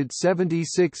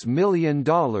 $176 million in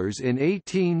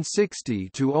 1860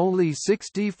 to only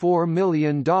 $64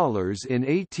 million in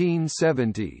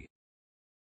 1870.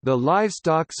 The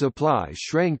livestock supply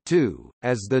shrank too,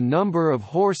 as the number of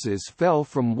horses fell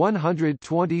from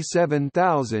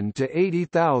 127,000 to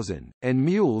 80,000, and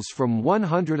mules from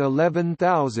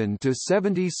 111,000 to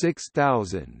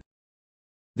 76,000.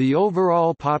 The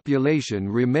overall population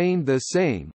remained the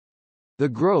same. The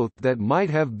growth that might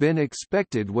have been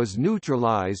expected was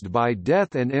neutralized by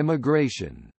death and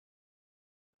emigration.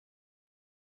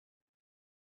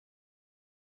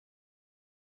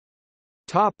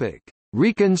 Topic: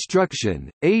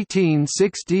 Reconstruction,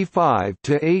 1865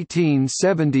 to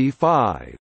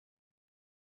 1875.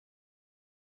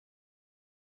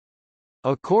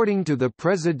 According to the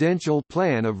Presidential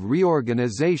Plan of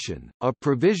Reorganization, a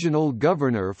provisional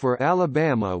governor for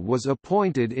Alabama was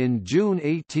appointed in June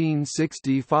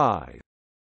 1865.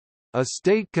 A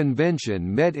state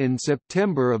convention met in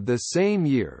September of the same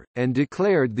year, and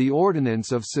declared the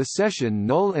Ordinance of Secession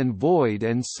null and void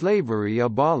and slavery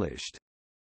abolished.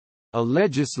 A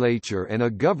legislature and a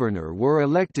governor were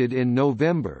elected in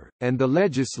November, and the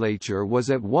legislature was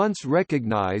at once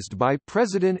recognized by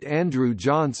President Andrew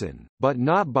Johnson, but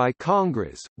not by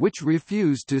Congress, which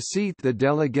refused to seat the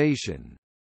delegation.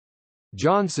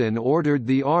 Johnson ordered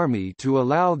the Army to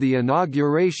allow the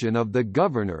inauguration of the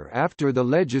governor after the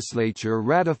legislature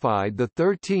ratified the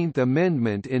 13th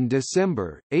Amendment in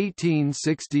December,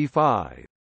 1865.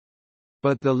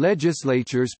 But the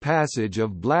legislature's passage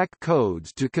of black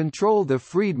codes to control the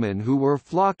freedmen who were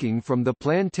flocking from the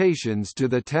plantations to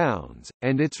the towns,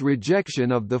 and its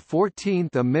rejection of the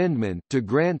 14th Amendment to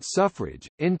grant suffrage,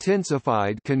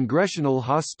 intensified congressional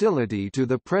hostility to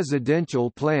the presidential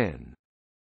plan.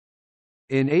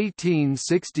 In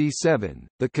 1867,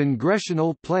 the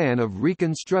Congressional Plan of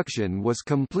Reconstruction was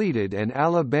completed and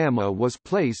Alabama was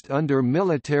placed under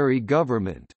military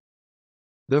government.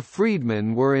 The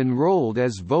freedmen were enrolled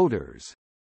as voters.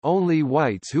 Only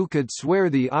whites who could swear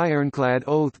the ironclad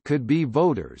oath could be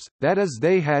voters, that is,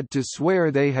 they had to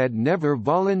swear they had never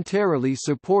voluntarily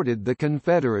supported the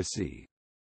Confederacy.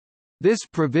 This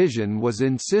provision was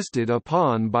insisted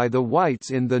upon by the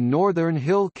whites in the northern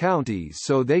hill counties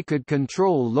so they could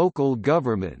control local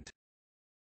government.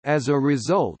 As a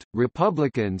result,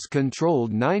 Republicans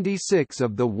controlled 96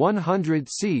 of the 100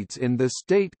 seats in the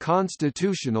state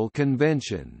constitutional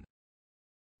convention.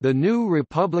 The new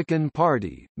Republican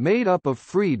Party, made up of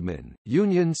freedmen,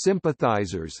 Union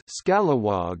sympathizers,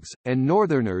 scalawags, and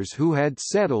Northerners who had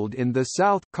settled in the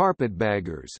South,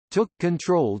 carpetbaggers, took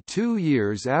control 2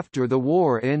 years after the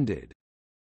war ended.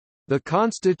 The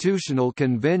Constitutional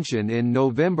Convention in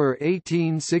November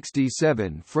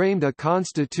 1867 framed a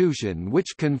constitution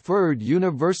which conferred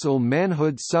universal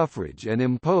manhood suffrage and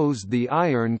imposed the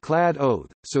iron-clad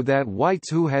oath, so that whites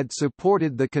who had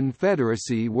supported the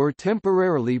Confederacy were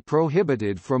temporarily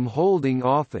prohibited from holding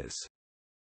office.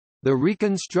 The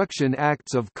Reconstruction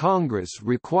Acts of Congress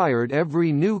required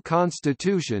every new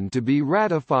constitution to be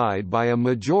ratified by a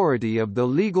majority of the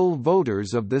legal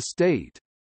voters of the state.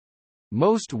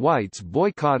 Most whites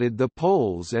boycotted the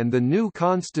polls and the new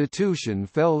constitution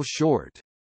fell short.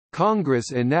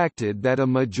 Congress enacted that a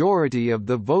majority of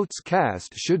the votes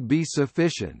cast should be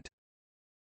sufficient.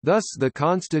 Thus the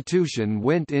Constitution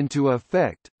went into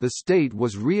effect, the state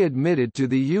was readmitted to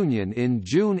the Union in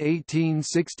June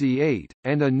 1868,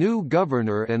 and a new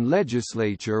governor and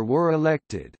legislature were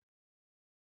elected.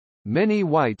 Many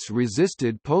whites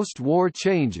resisted post-war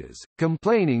changes,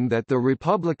 complaining that the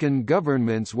Republican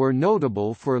governments were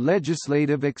notable for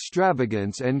legislative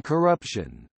extravagance and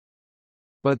corruption.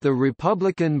 But the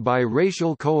Republican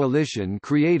biracial coalition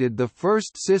created the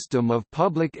first system of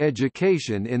public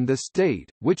education in the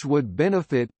state, which would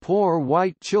benefit poor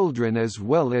white children as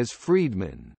well as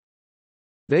freedmen.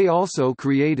 They also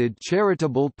created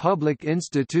charitable public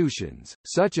institutions,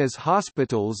 such as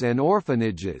hospitals and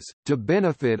orphanages, to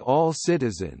benefit all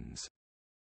citizens.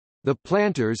 The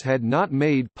planters had not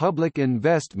made public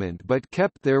investment but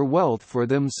kept their wealth for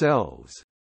themselves.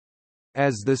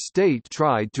 As the state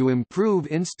tried to improve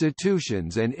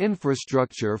institutions and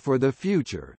infrastructure for the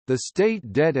future, the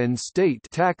state debt and state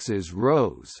taxes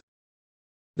rose.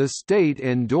 The state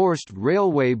endorsed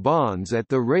railway bonds at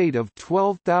the rate of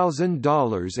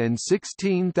 $12,000 and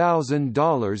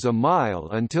 $16,000 a mile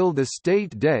until the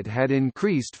state debt had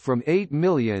increased from $8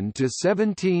 million to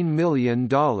 $17 million.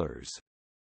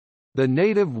 The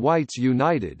native whites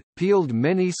united, peeled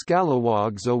many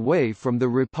scalawags away from the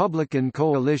Republican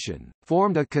coalition,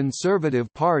 formed a conservative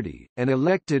party, and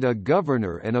elected a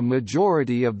governor and a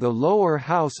majority of the lower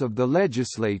house of the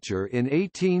legislature in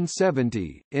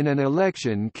 1870, in an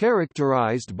election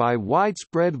characterized by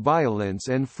widespread violence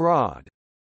and fraud.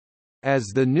 As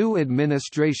the new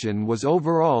administration was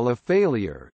overall a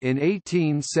failure, in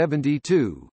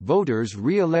 1872, voters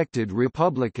re-elected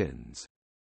Republicans.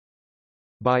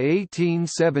 By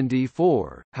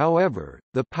 1874, however,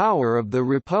 the power of the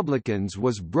Republicans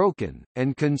was broken,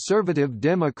 and conservative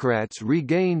Democrats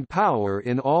regained power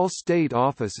in all state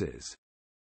offices.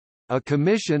 A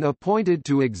commission appointed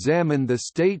to examine the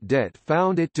state debt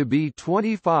found it to be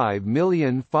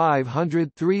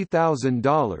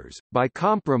 $25,503,000. By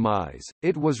compromise,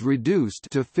 it was reduced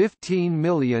to $15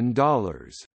 million.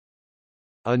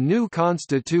 A new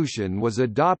constitution was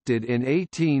adopted in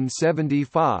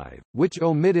 1875, which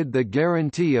omitted the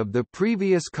guarantee of the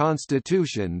previous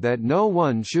constitution that no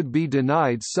one should be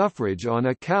denied suffrage on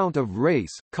account of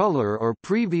race, color or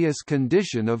previous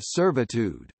condition of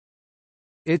servitude.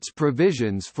 Its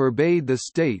provisions forbade the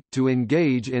state to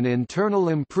engage in internal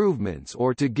improvements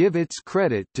or to give its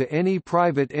credit to any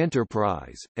private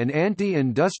enterprise, an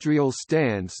anti-industrial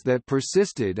stance that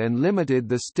persisted and limited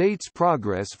the state's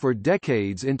progress for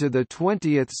decades into the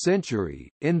 20th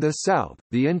century. In the South,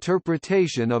 the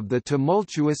interpretation of the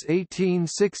tumultuous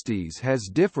 1860s has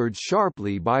differed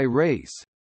sharply by race.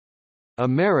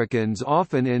 Americans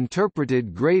often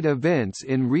interpreted great events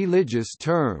in religious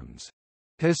terms.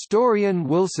 Historian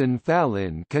Wilson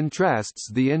Fallin contrasts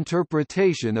the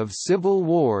interpretation of Civil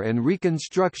War and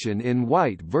Reconstruction in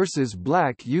white versus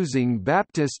black using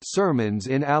Baptist sermons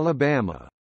in Alabama.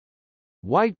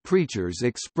 White preachers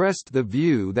expressed the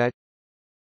view that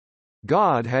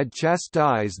God had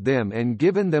chastised them and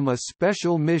given them a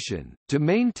special mission, to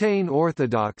maintain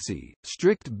orthodoxy,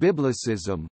 strict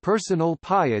biblicism, personal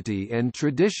piety and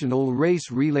traditional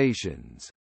race relations.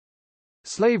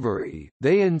 Slavery,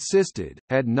 they insisted,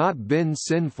 had not been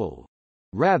sinful.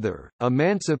 Rather,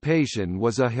 emancipation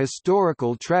was a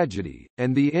historical tragedy,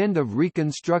 and the end of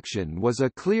Reconstruction was a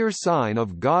clear sign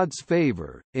of God's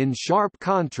favor. In sharp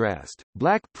contrast,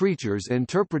 black preachers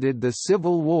interpreted the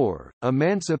Civil War,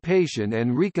 emancipation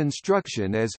and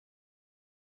Reconstruction as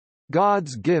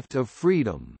God's gift of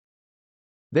freedom.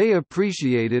 They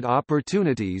appreciated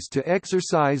opportunities to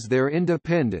exercise their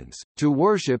independence, to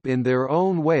worship in their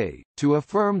own way, to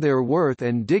affirm their worth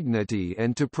and dignity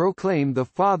and to proclaim the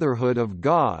fatherhood of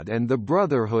God and the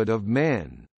brotherhood of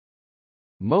man.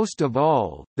 Most of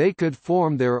all, they could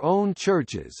form their own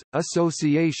churches,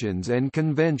 associations and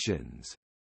conventions.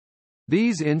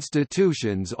 These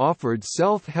institutions offered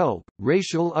self-help,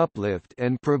 racial uplift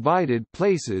and provided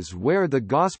places where the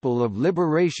gospel of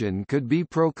liberation could be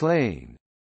proclaimed.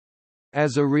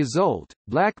 As a result,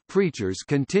 black preachers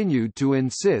continued to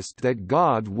insist that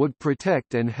God would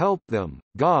protect and help them,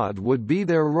 God would be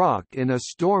their rock in a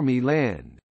stormy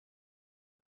land.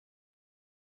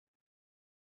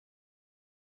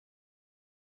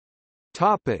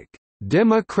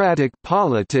 Democratic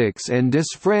politics and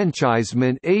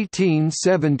disfranchisement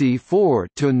 1874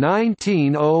 to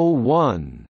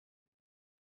 1901.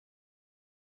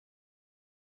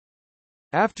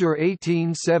 After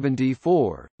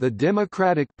 1874, the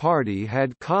Democratic Party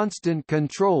had constant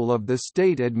control of the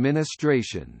state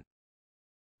administration.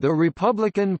 The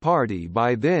Republican Party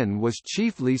by then was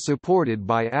chiefly supported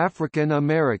by African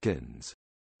Americans.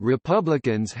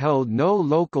 Republicans held no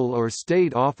local or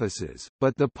state offices,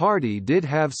 but the party did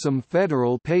have some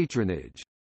federal patronage.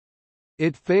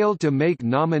 It failed to make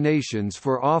nominations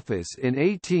for office in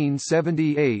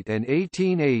 1878 and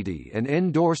 1880 and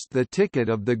endorsed the ticket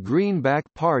of the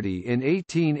Greenback Party in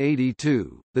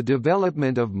 1882. The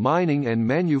development of mining and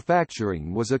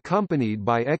manufacturing was accompanied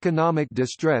by economic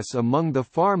distress among the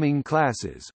farming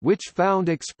classes, which found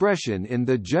expression in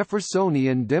the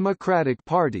Jeffersonian Democratic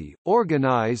Party,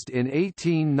 organized in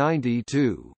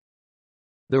 1892.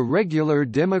 The regular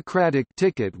Democratic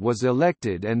ticket was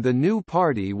elected and the new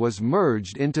party was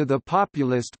merged into the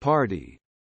Populist Party.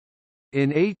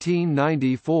 In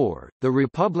 1894, the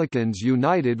Republicans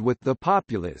united with the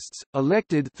Populists,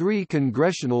 elected 3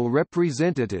 congressional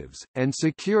representatives, and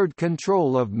secured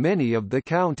control of many of the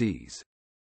counties.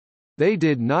 They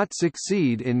did not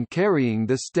succeed in carrying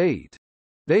the state.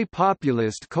 The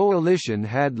Populist coalition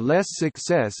had less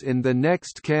success in the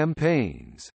next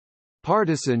campaigns.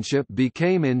 Partisanship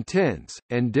became intense,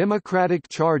 and Democratic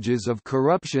charges of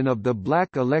corruption of the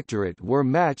black electorate were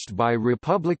matched by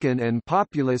Republican and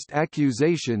populist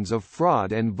accusations of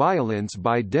fraud and violence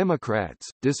by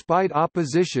Democrats. Despite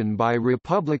opposition by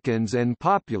Republicans and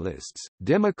populists,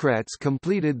 Democrats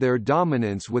completed their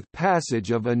dominance with passage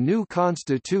of a new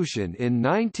constitution in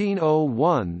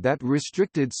 1901 that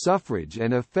restricted suffrage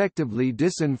and effectively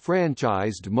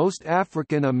disenfranchised most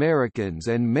African Americans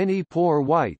and many poor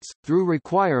whites, through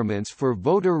requirements for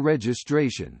voter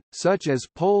registration, such as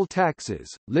poll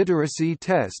taxes, literacy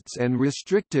tests and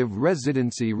restrictive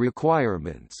residency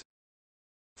requirements.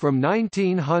 From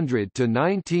 1900 to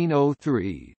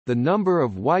 1903, the number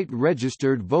of white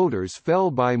registered voters fell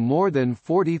by more than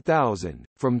 40,000,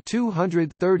 from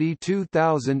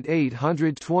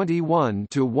 232,821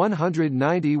 to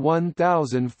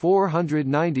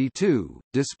 191,492,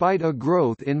 despite a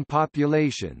growth in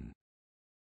population.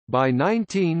 By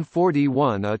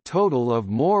 1941 a total of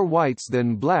more whites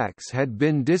than blacks had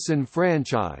been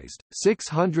disenfranchised,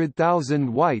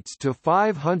 600,000 whites to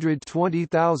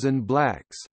 520,000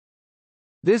 blacks.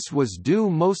 This was due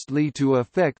mostly to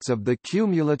effects of the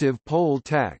cumulative poll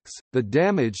tax. The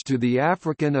damage to the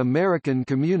African American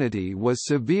community was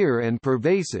severe and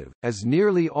pervasive, as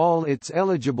nearly all its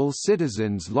eligible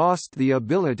citizens lost the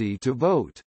ability to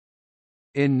vote.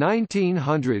 In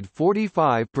 1900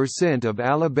 45% of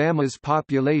Alabama's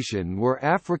population were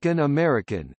African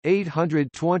American,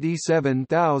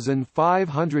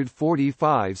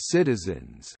 827,545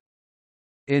 citizens.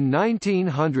 In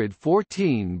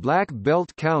 1914 Black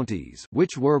Belt counties,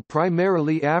 which were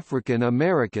primarily African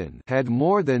American, had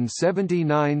more than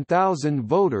 79,000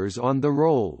 voters on the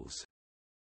rolls.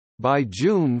 By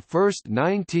June 1,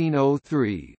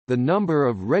 1903, the number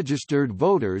of registered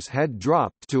voters had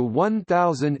dropped to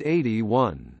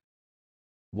 1,081.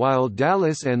 While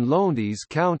Dallas and Lowndes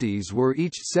counties were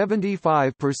each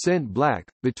 75%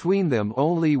 black, between them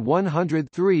only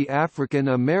 103 African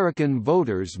American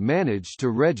voters managed to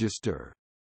register.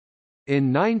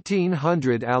 In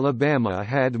 1900 Alabama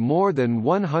had more than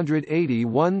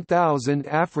 181,000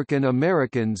 African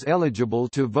Americans eligible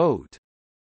to vote.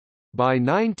 By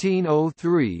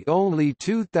 1903 only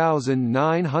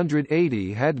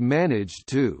 2,980 had managed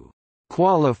to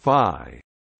qualify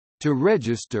to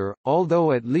register,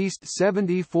 although at least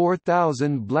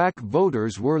 74,000 black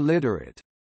voters were literate.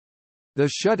 The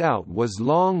shutout was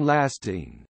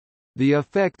long-lasting. The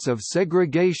effects of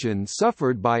segregation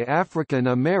suffered by African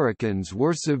Americans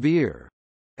were severe.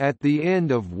 At the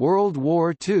end of World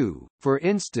War II, for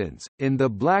instance, in the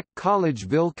black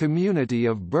Collegeville community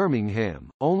of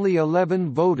Birmingham, only 11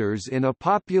 voters in a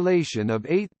population of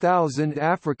 8,000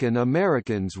 African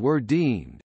Americans were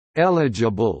deemed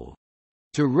eligible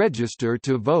to register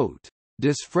to vote.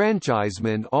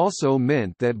 Disfranchisement also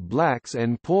meant that blacks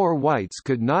and poor whites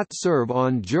could not serve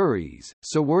on juries,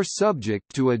 so were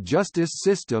subject to a justice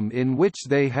system in which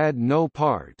they had no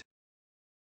part.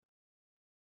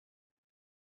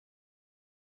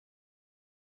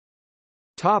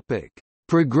 Topic: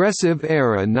 Progressive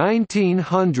era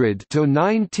 1900 to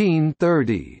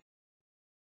 1930.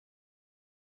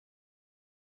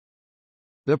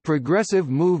 The progressive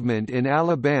movement in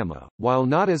Alabama, while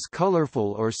not as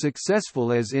colorful or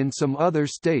successful as in some other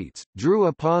states, drew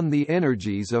upon the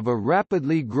energies of a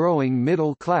rapidly growing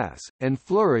middle class, and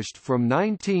flourished from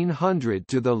 1900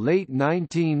 to the late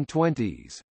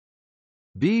 1920s.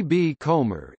 B. B.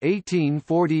 Comer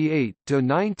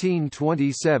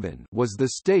 (1848–1927) was the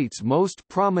state's most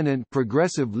prominent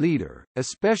progressive leader,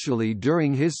 especially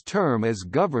during his term as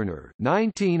governor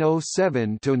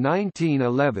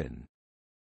 (1907–1911).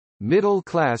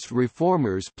 middle-class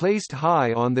reformers placed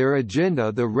high on their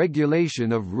agenda the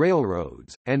regulation of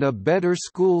railroads, and a better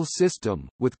school system,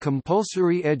 with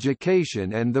compulsory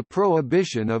education and the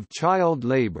prohibition of child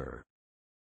labor.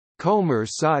 Comer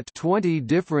sought 20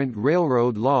 different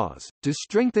railroad laws, to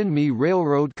strengthen the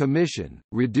Railroad Commission,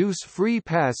 reduce free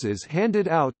passes handed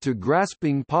out to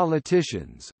grasping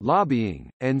politicians, lobbying,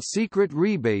 and secret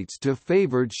rebates to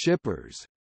favored shippers.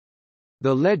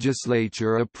 The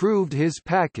legislature approved his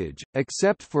package,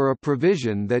 except for a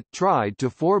provision that tried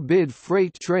to forbid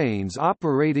freight trains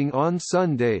operating on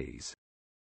Sundays.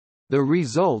 The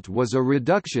result was a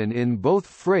reduction in both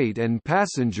freight and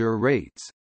passenger rates.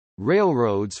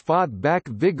 Railroads fought back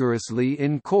vigorously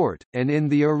in court, and in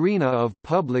the arena of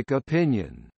public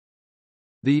opinion.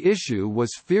 The issue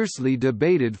was fiercely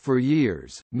debated for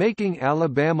years, making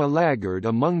Alabama laggard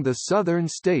among the southern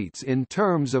states in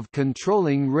terms of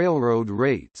controlling railroad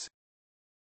rates.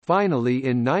 Finally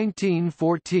in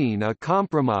 1914 a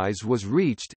compromise was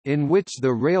reached, in which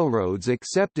the railroads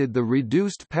accepted the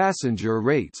reduced passenger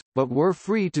rates, but were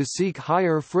free to seek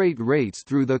higher freight rates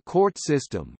through the court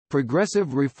system.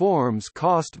 Progressive reforms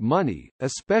cost money,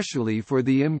 especially for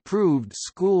the improved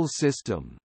school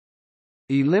system.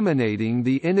 Eliminating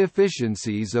the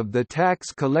inefficiencies of the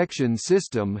tax collection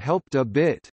system helped a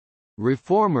bit.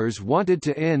 Reformers wanted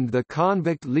to end the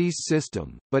convict lease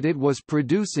system, but it was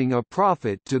producing a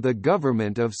profit to the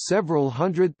government of several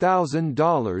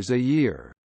 $100,000 a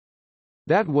year.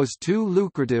 That was too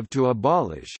lucrative to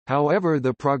abolish. However,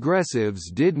 the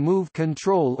progressives did move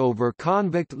control over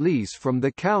convict lease from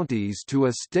the counties to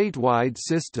a statewide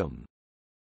system.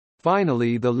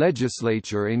 Finally, the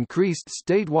legislature increased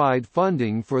statewide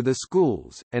funding for the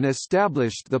schools, and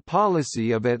established the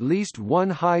policy of at least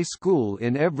one high school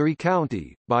in every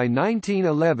county. By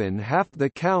 1911, half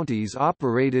the counties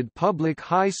operated public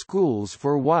high schools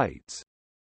for whites.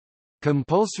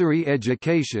 Compulsory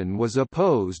education was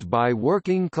opposed by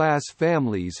working-class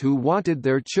families who wanted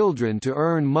their children to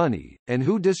earn money, and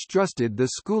who distrusted the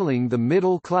schooling the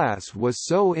middle class was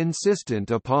so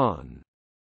insistent upon.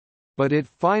 But it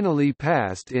finally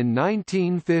passed in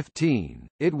 1915.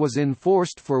 It was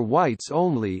enforced for whites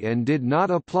only and did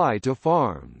not apply to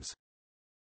farms.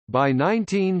 By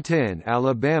 1910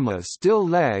 Alabama still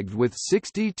lagged with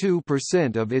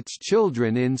 62% of its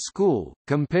children in school,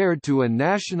 compared to a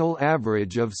national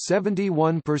average of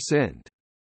 71%.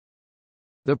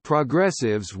 The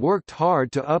progressives worked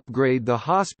hard to upgrade the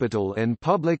hospital and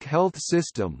public health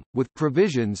system, with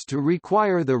provisions to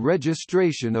require the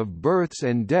registration of births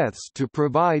and deaths to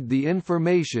provide the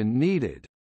information needed.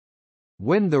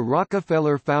 When the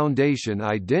Rockefeller Foundation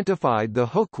identified the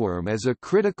hookworm as a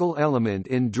critical element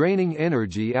in draining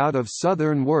energy out of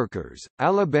Southern workers,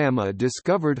 Alabama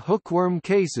discovered hookworm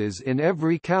cases in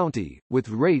every county, with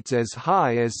rates as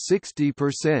high as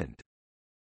 60%.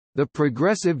 The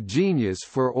progressive genius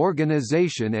for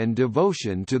organization and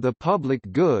devotion to the public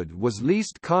good was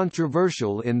least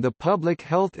controversial in the public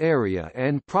health area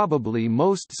and probably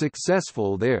most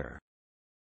successful there.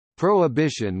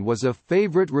 Prohibition was a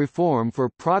favorite reform for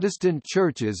Protestant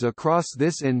churches across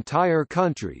this entire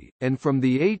country, and from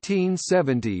the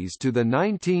 1870s to the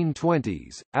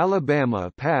 1920s,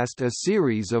 Alabama passed a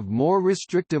series of more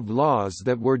restrictive laws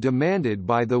that were demanded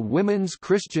by the Women's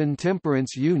Christian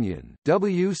Temperance Union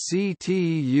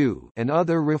 (WCTU) and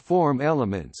other reform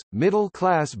elements.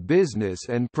 Middle-class business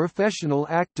and professional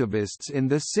activists in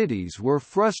the cities were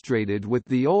frustrated with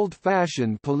the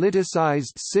old-fashioned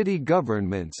politicized city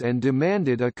governments and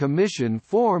demanded a commission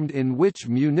formed in which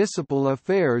municipal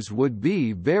affairs would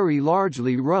be very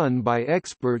largely run by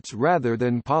experts rather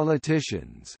than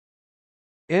politicians.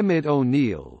 Emmett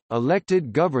O'Neal,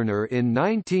 elected governor in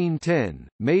 1910,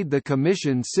 made the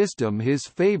commission system his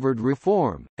favored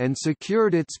reform, and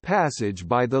secured its passage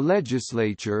by the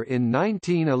legislature in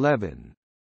 1911.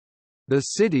 The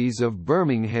cities of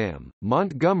Birmingham,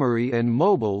 Montgomery and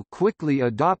Mobile quickly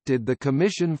adopted the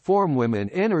commission form. Women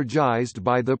energized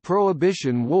by the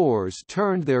Prohibition Wars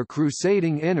turned their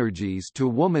crusading energies to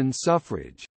woman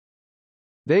suffrage.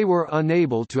 They were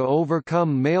unable to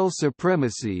overcome male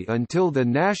supremacy until the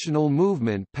national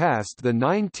movement passed the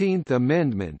 19th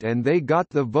Amendment and they got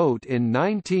the vote in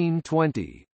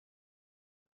 1920.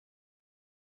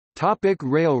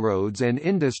 Railroads and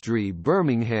industry.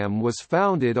 Birmingham was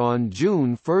founded on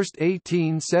June 1,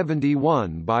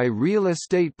 1871 by real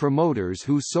estate promoters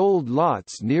who sold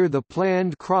lots near the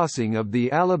planned crossing of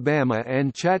the Alabama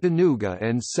and Chattanooga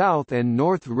and South and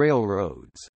North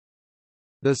Railroads.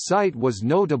 The site was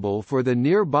notable for the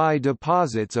nearby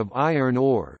deposits of iron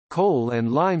ore, coal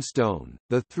and limestone,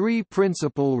 the three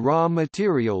principal raw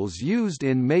materials used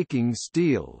in making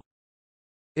steel.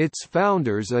 Its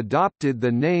founders adopted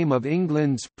the name of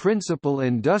England's principal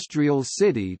industrial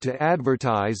city to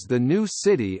advertise the new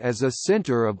city as a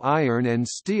centre of iron and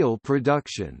steel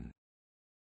production.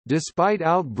 Despite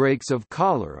outbreaks of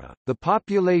cholera, the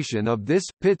population of this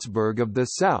Pittsburgh of the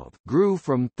South grew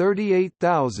from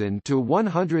 38,000 to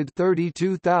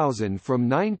 132,000 from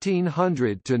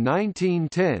 1900 to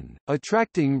 1910,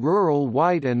 attracting rural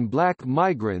white and black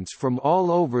migrants from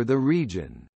all over the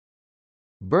region.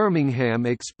 Birmingham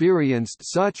experienced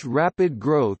such rapid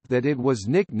growth that it was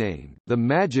nicknamed the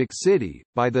Magic City.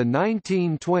 By the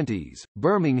 1920s,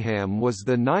 Birmingham was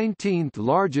the 19th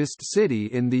largest city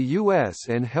in the U.S.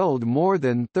 and held more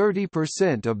than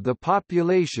 30% of the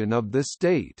population of the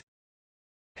state.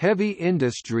 Heavy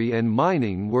industry and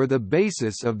mining were the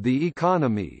basis of the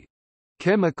economy.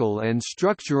 Chemical and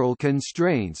structural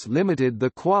constraints limited the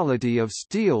quality of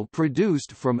steel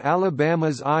produced from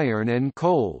Alabama's iron and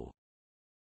coal.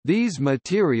 These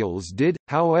materials did,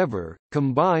 however,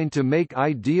 combine to make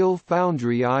ideal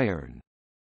foundry iron.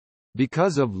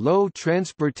 Because of low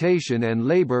transportation and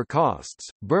labor costs,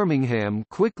 Birmingham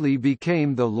quickly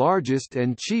became the largest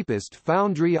and cheapest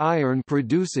foundry iron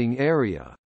producing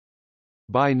area.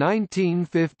 By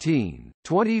 1915,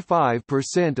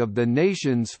 25% of the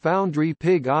nation's foundry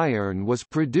pig iron was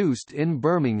produced in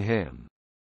Birmingham.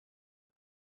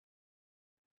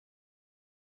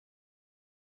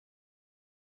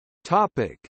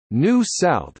 New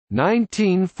South,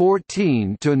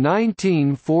 1914 to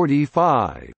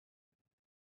 1945.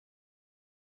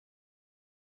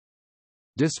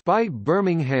 Despite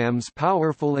Birmingham's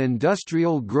powerful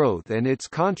industrial growth and its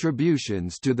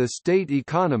contributions to the state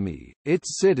economy,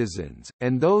 its citizens,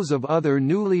 and those of other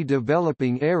newly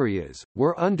developing areas,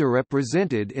 were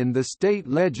underrepresented in the state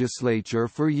legislature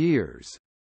for years.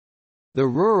 The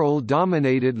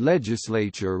rural-dominated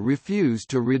legislature refused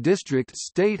to redistrict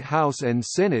state House and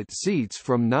Senate seats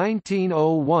from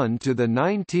 1901 to the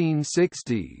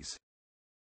 1960s.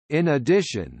 In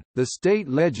addition, the state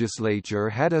legislature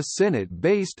had a Senate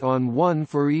based on one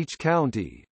for each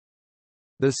county.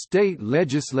 The state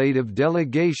legislative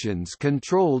delegations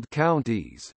controlled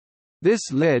counties.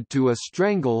 This led to a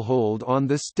stranglehold on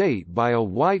the state by a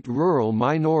white rural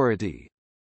minority.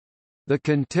 The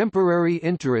contemporary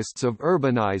interests of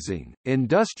urbanizing,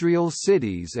 industrial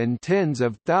cities and tens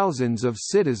of thousands of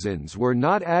citizens were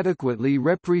not adequately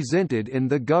represented in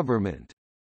the government.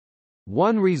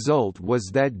 One result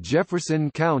was that Jefferson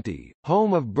County,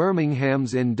 home of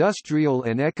Birmingham's industrial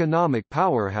and economic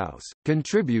powerhouse,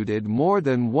 contributed more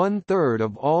than one-third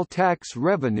of all tax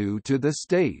revenue to the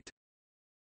state.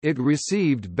 It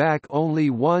received back only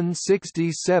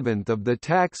 1/67 of the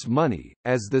tax money,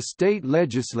 as the state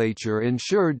legislature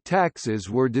ensured taxes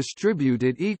were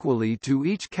distributed equally to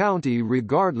each county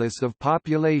regardless of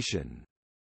population.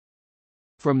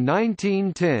 From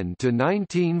 1910 to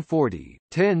 1940,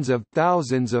 tens of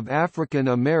thousands of African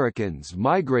Americans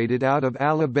migrated out of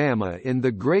Alabama in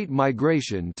the Great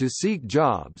Migration to seek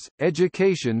jobs,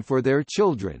 education for their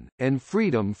children, and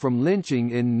freedom from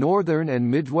lynching in northern and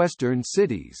midwestern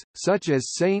cities, such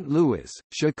as St. Louis,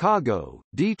 Chicago,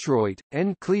 Detroit,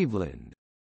 and Cleveland.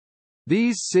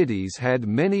 These cities had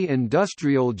many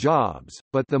industrial jobs,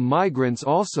 but the migrants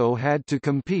also had to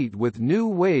compete with new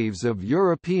waves of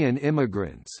European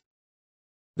immigrants.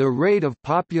 The rate of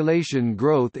population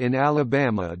growth in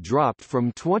Alabama dropped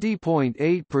from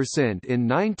 20.8% in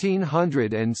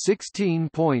 1900 and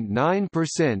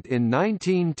 16.9% in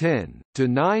 1910, to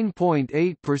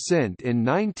 9.8% in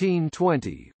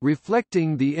 1920,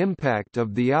 reflecting the impact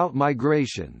of the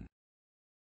outmigration.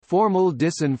 Formal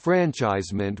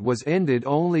disenfranchisement was ended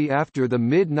only after the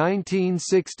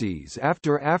mid-1960s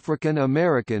after African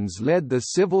Americans led the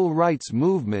civil rights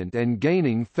movement and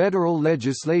gaining federal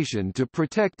legislation to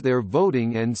protect their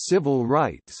voting and civil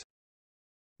rights.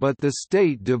 But the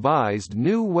state devised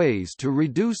new ways to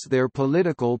reduce their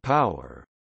political power.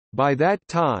 By that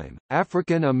time,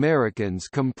 African Americans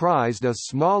comprised a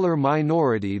smaller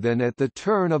minority than at the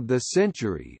turn of the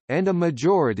century, and a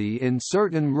majority in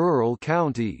certain rural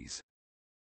counties.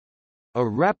 A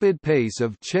rapid pace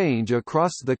of change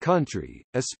across the country,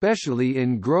 especially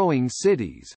in growing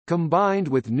cities, combined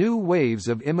with new waves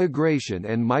of immigration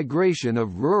and migration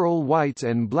of rural whites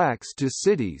and blacks to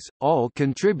cities, all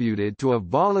contributed to a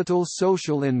volatile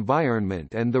social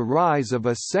environment and the rise of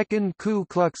a second Ku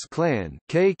Klux Klan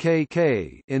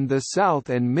 (KKK) in the South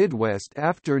and Midwest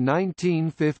after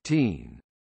 1915.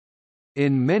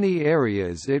 In many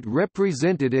areas it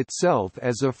represented itself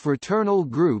as a fraternal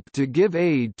group to give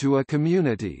aid to a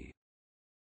community.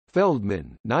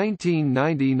 Feldman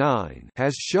 1999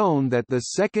 has shown that the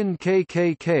second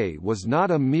KKK was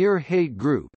not a mere hate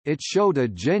group, it showed a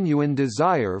genuine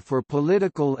desire for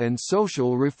political and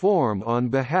social reform on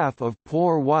behalf of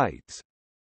poor whites.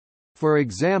 For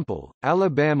example,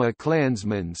 Alabama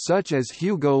Klansmen such as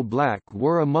Hugo Black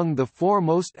were among the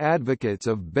foremost advocates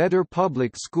of better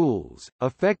public schools,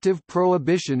 effective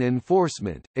prohibition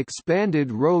enforcement,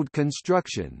 expanded road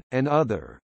construction, and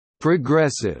other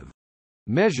progressive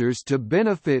measures to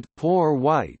benefit poor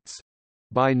whites.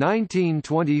 By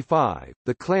 1925,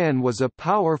 the Klan was a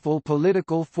powerful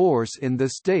political force in the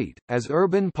state, as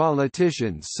urban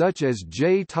politicians such as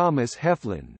J. Thomas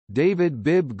Heflin, David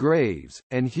Bibb Graves,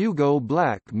 and Hugo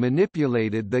Black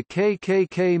manipulated the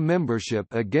KKK membership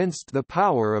against the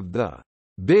power of the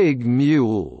Big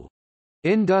Mule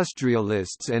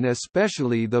industrialists and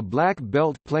especially the Black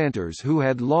Belt planters who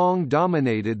had long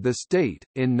dominated the state.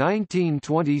 In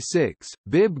 1926,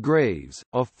 Bibb Graves,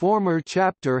 a former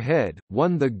chapter head,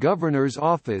 won the governor's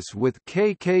office with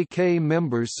KKK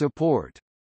members' support.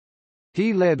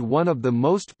 He led one of the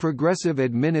most progressive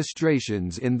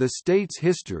administrations in the state's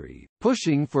history,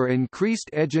 pushing for increased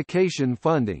education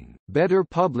funding, better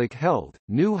public health,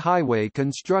 new highway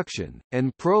construction,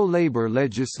 and pro-labor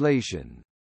legislation.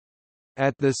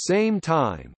 At the same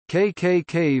time,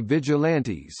 KKK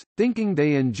vigilantes, thinking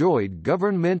they enjoyed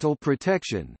governmental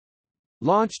protection,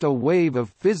 launched a wave of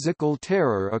physical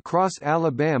terror across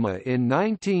Alabama in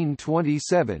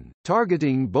 1927,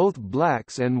 targeting both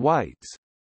blacks and whites.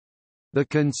 The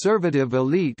conservative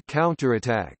elite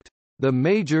counterattacked. The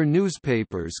major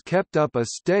newspapers kept up a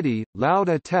steady, loud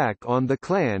attack on the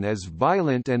Klan as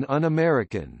violent and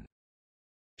un-American.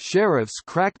 Sheriffs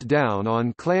cracked down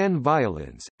on Klan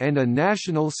violence, and a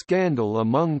national scandal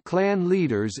among Klan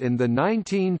leaders in the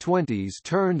 1920s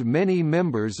turned many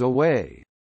members away.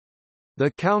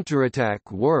 The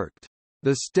counterattack worked.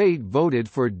 The state voted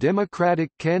for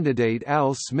Democratic candidate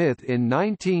Al Smith in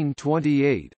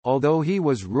 1928, although he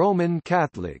was Roman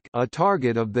Catholic, a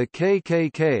target of the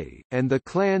KKK, and the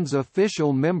Klan's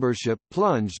official membership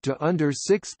plunged to under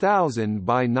 6,000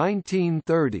 by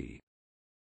 1930.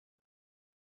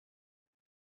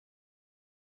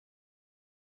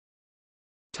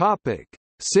 Topic: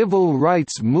 Civil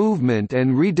rights movement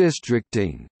and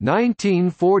redistricting,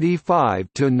 1945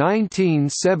 to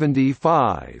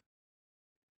 1975.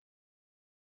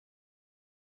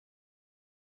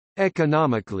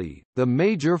 Economically, the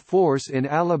major force in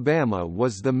Alabama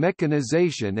was the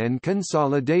mechanization and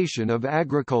consolidation of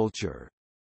agriculture.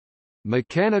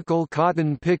 Mechanical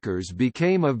cotton pickers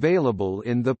became available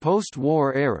in the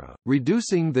post-war era,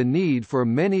 reducing the need for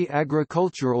many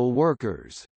agricultural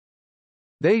workers.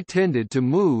 They tended to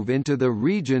move into the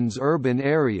region's urban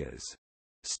areas.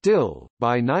 Still,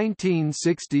 by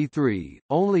 1963,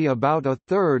 only about a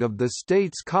third of the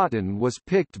state's cotton was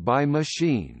picked by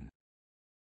machine.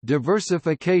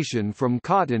 Diversification from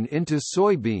cotton into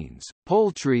soybeans,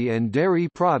 poultry and dairy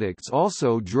products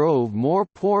also drove more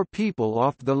poor people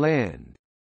off the land.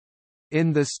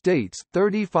 In the state's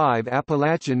 35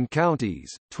 Appalachian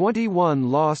counties, 21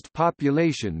 lost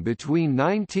population between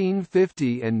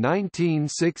 1950 and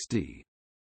 1960.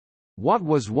 What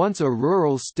was once a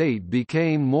rural state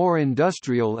became more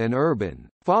industrial and urban.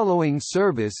 Following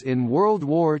service in World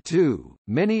War II,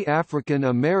 many African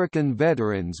American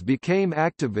veterans became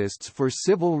activists for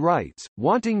civil rights,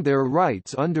 wanting their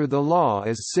rights under the law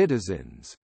as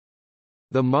citizens.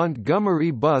 The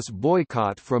Montgomery bus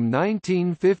boycott from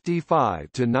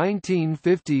 1955 to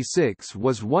 1956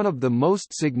 was one of the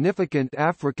most significant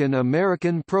African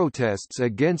American protests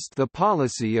against the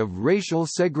policy of racial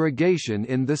segregation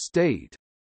in the state.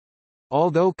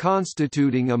 Although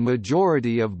constituting a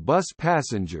majority of bus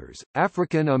passengers,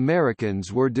 African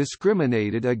Americans were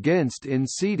discriminated against in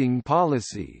seating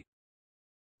policy.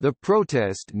 The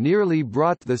protest nearly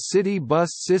brought the city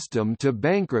bus system to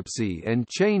bankruptcy and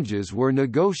changes were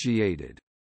negotiated.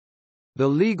 The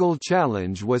legal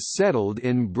challenge was settled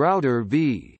in Browder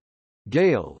v.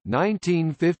 Gale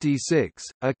 1956,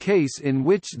 a case in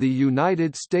which the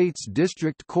United States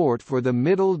District Court for the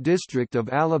Middle District of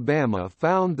Alabama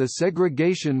found the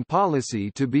segregation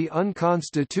policy to be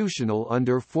unconstitutional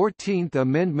under 14th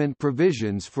Amendment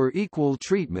provisions for equal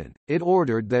treatment. It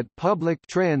ordered that public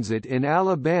transit in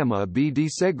Alabama be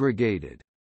desegregated.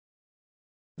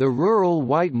 The rural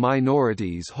white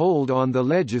minorities' hold on the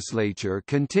legislature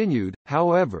continued,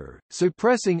 however,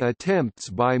 suppressing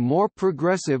attempts by more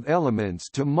progressive elements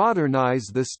to modernize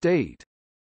the state.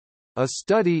 A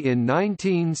study in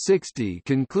 1960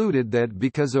 concluded that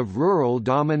because of rural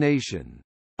domination,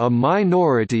 a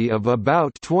minority of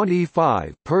about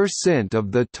 25%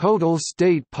 of the total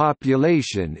state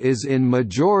population is in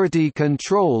majority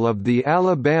control of the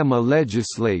Alabama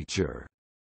legislature.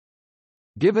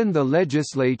 Given the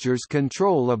legislature's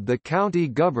control of the county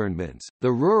governments,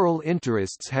 the rural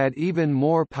interests had even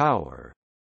more power.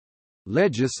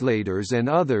 Legislators and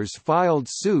others filed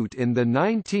suit in the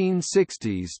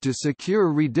 1960s to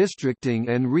secure redistricting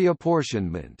and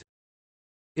reapportionment.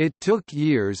 It took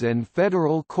years and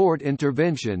federal court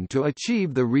intervention to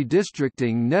achieve the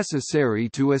redistricting necessary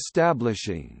to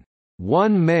establishing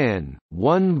one man,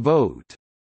 one vote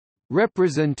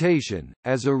representation,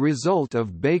 as a result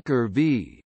of Baker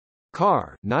v.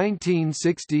 Carr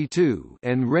 1962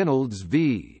 and Reynolds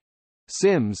v.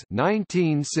 Sims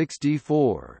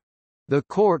 1964. The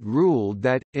court ruled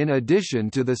that, in addition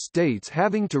to the states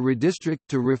having to redistrict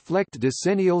to reflect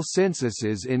decennial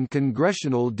censuses in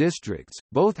congressional districts,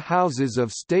 both houses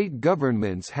of state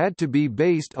governments had to be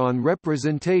based on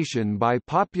representation by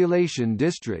population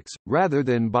districts, rather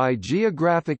than by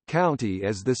geographic county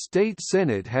as the state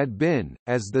Senate had been,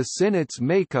 as the Senate's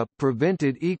makeup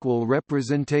prevented equal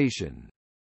representation.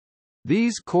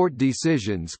 These court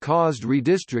decisions caused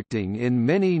redistricting in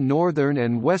many northern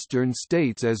and western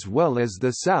states as well as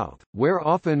the South, where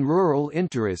often rural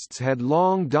interests had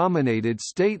long dominated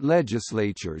state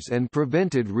legislatures and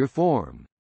prevented reform.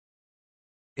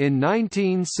 In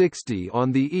 1960,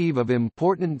 on the eve of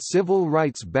important civil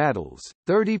rights battles,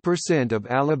 30% of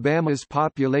Alabama's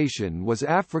population was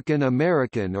African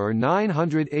American, or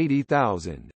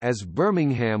 980,000. As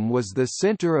Birmingham was the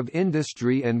center of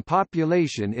industry and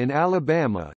population in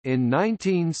Alabama, in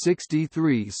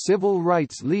 1963 civil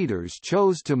rights leaders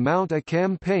chose to mount a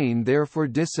campaign there for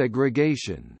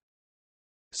desegregation.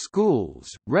 Schools,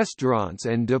 restaurants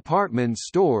and department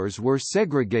stores were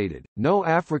segregated. No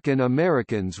African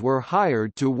Americans were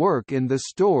hired to work in the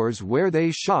stores where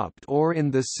they shopped or in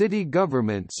the city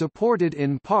government supported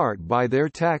in part by their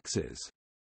taxes.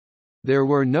 There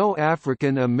were no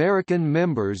African American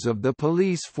members of the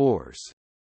police force.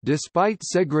 Despite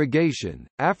segregation,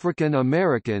 African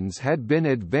Americans had been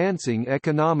advancing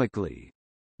economically.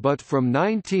 But from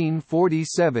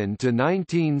 1947 to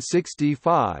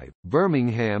 1965,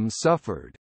 Birmingham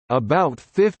suffered about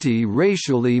 50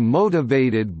 racially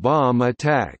motivated bomb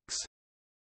attacks.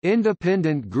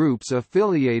 Independent groups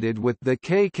affiliated with the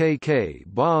KKK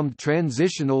bombed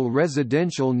transitional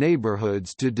residential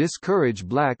neighborhoods to discourage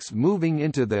blacks moving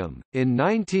into them. In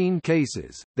 19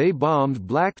 cases, they bombed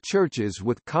black churches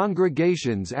with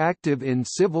congregations active in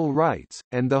civil rights,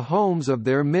 and the homes of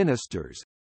their ministers.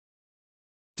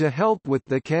 To help with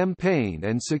the campaign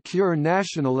and secure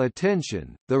national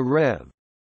attention, the Rev.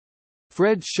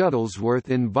 Fred Shuttlesworth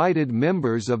invited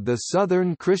members of the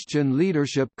Southern Christian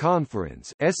Leadership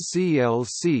Conference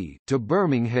 (SCLC) to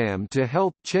Birmingham to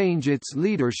help change its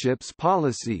leadership's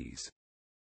policies.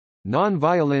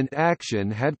 Nonviolent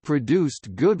action had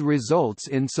produced good results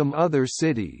in some other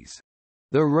cities.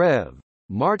 The Rev.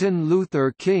 Martin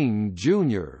Luther King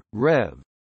Jr., Rev.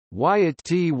 Wyatt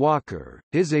T. Walker,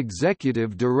 his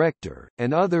executive director,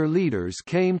 and other leaders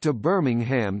came to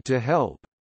Birmingham to help.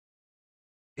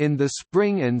 In the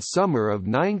spring and summer of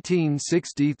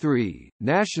 1963,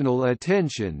 national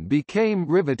attention became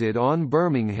riveted on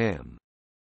Birmingham.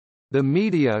 The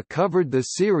media covered the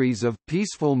series of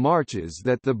peaceful marches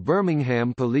that the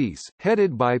Birmingham police,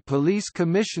 headed by Police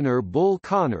Commissioner Bull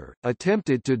Connor,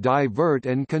 attempted to divert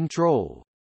and control.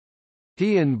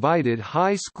 He invited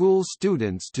high school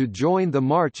students to join the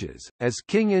marches, as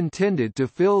King intended to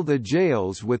fill the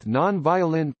jails with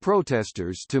nonviolent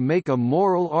protesters to make a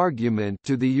moral argument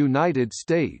to the United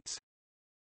States.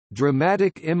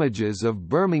 Dramatic images of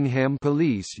Birmingham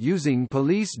police using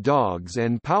police dogs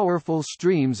and powerful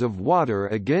streams of water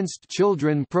against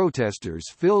children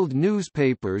protesters filled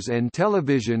newspapers and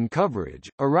television coverage,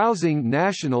 arousing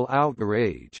national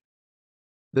outrage.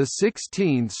 The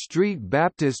 16th Street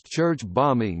Baptist Church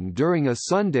bombing during a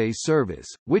Sunday service,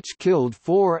 which killed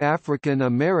 4 African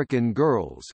American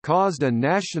girls, caused a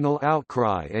national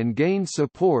outcry and gained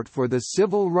support for the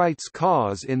civil rights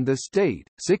cause in the state.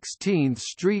 16th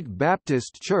Street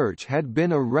Baptist Church had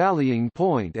been a rallying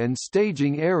point and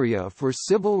staging area for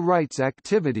civil rights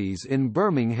activities in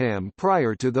Birmingham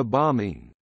prior to the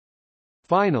bombing.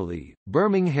 Finally,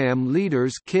 Birmingham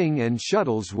leaders King and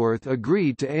Shuttlesworth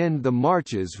agreed to end the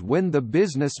marches when the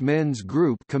businessmen's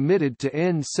group committed to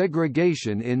end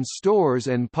segregation in stores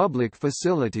and public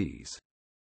facilities.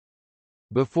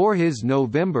 Before his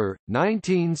November,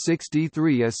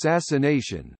 1963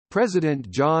 assassination, President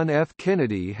John F.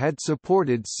 Kennedy had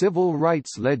supported civil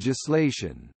rights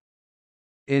legislation.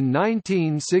 In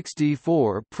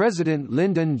 1964, President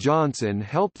Lyndon Johnson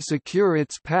helped secure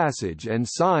its passage and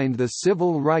signed the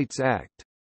Civil Rights Act.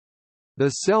 The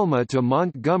Selma to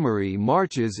Montgomery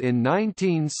marches in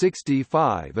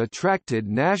 1965 attracted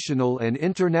national and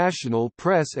international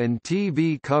press and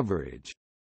TV coverage.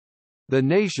 The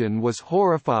nation was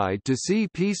horrified to see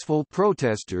peaceful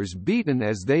protesters beaten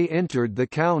as they entered the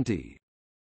county.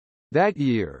 That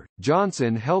year,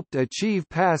 Johnson helped achieve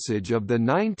passage of the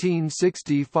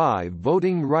 1965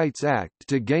 Voting Rights Act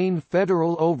to gain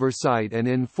federal oversight and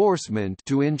enforcement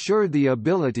to ensure the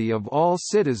ability of all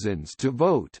citizens to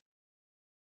vote.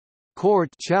 Court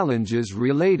challenges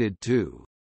related to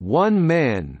 "one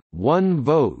man, one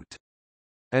vote"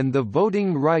 and the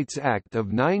Voting Rights Act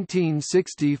of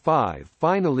 1965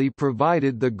 finally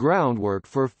provided the groundwork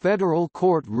for federal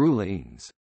court rulings.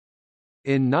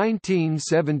 In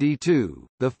 1972,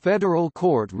 the federal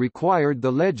court required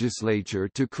the legislature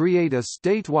to create a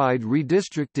statewide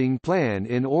redistricting plan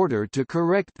in order to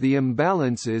correct the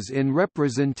imbalances in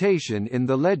representation in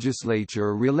the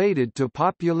legislature related to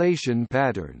population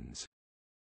patterns.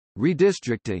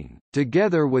 Redistricting,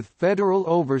 together with federal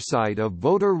oversight of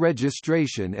voter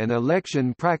registration and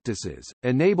election practices,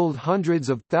 enabled hundreds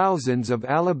of thousands of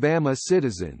Alabama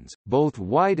citizens, both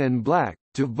white and black,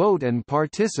 to vote and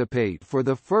participate for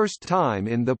the first time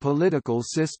in the political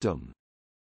system.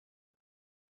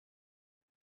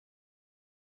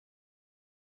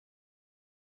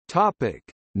 Topic: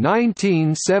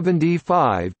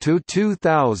 1975 to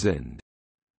 2000.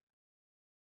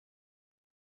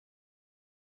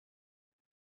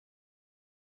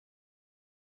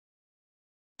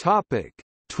 Topic: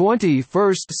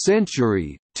 21st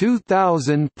century,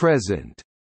 2000 present.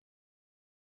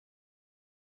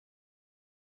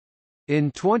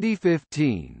 In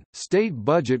 2015, state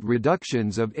budget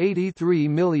reductions of $83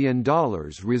 million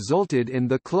resulted in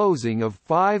the closing of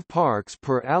 5 parks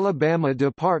per Alabama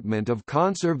Department of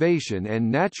Conservation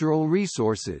and Natural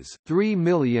Resources, $3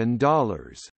 million.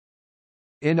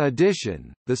 In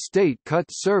addition, the state cut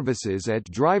services at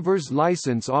driver's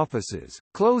license offices,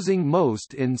 closing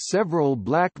most in several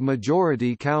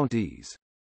black-majority counties.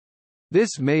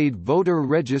 This made voter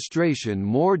registration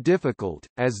more difficult,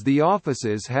 as the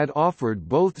offices had offered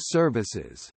both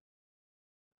services.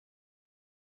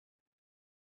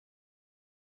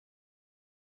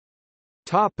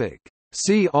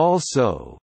 See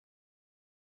also: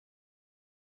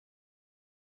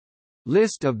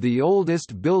 List of the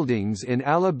oldest buildings in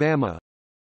Alabama,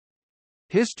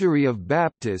 History of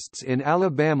Baptists in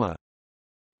Alabama,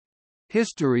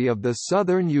 History of the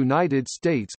Southern United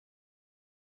States,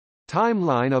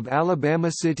 Timeline of Alabama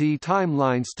City,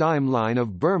 Timeline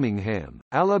of Birmingham,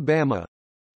 Alabama,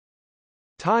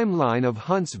 Timeline of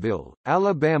Huntsville,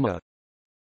 Alabama,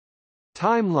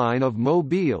 Timeline of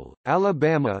Mobile,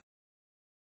 Alabama,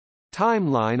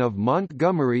 Timeline of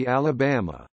Montgomery,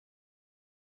 Alabama.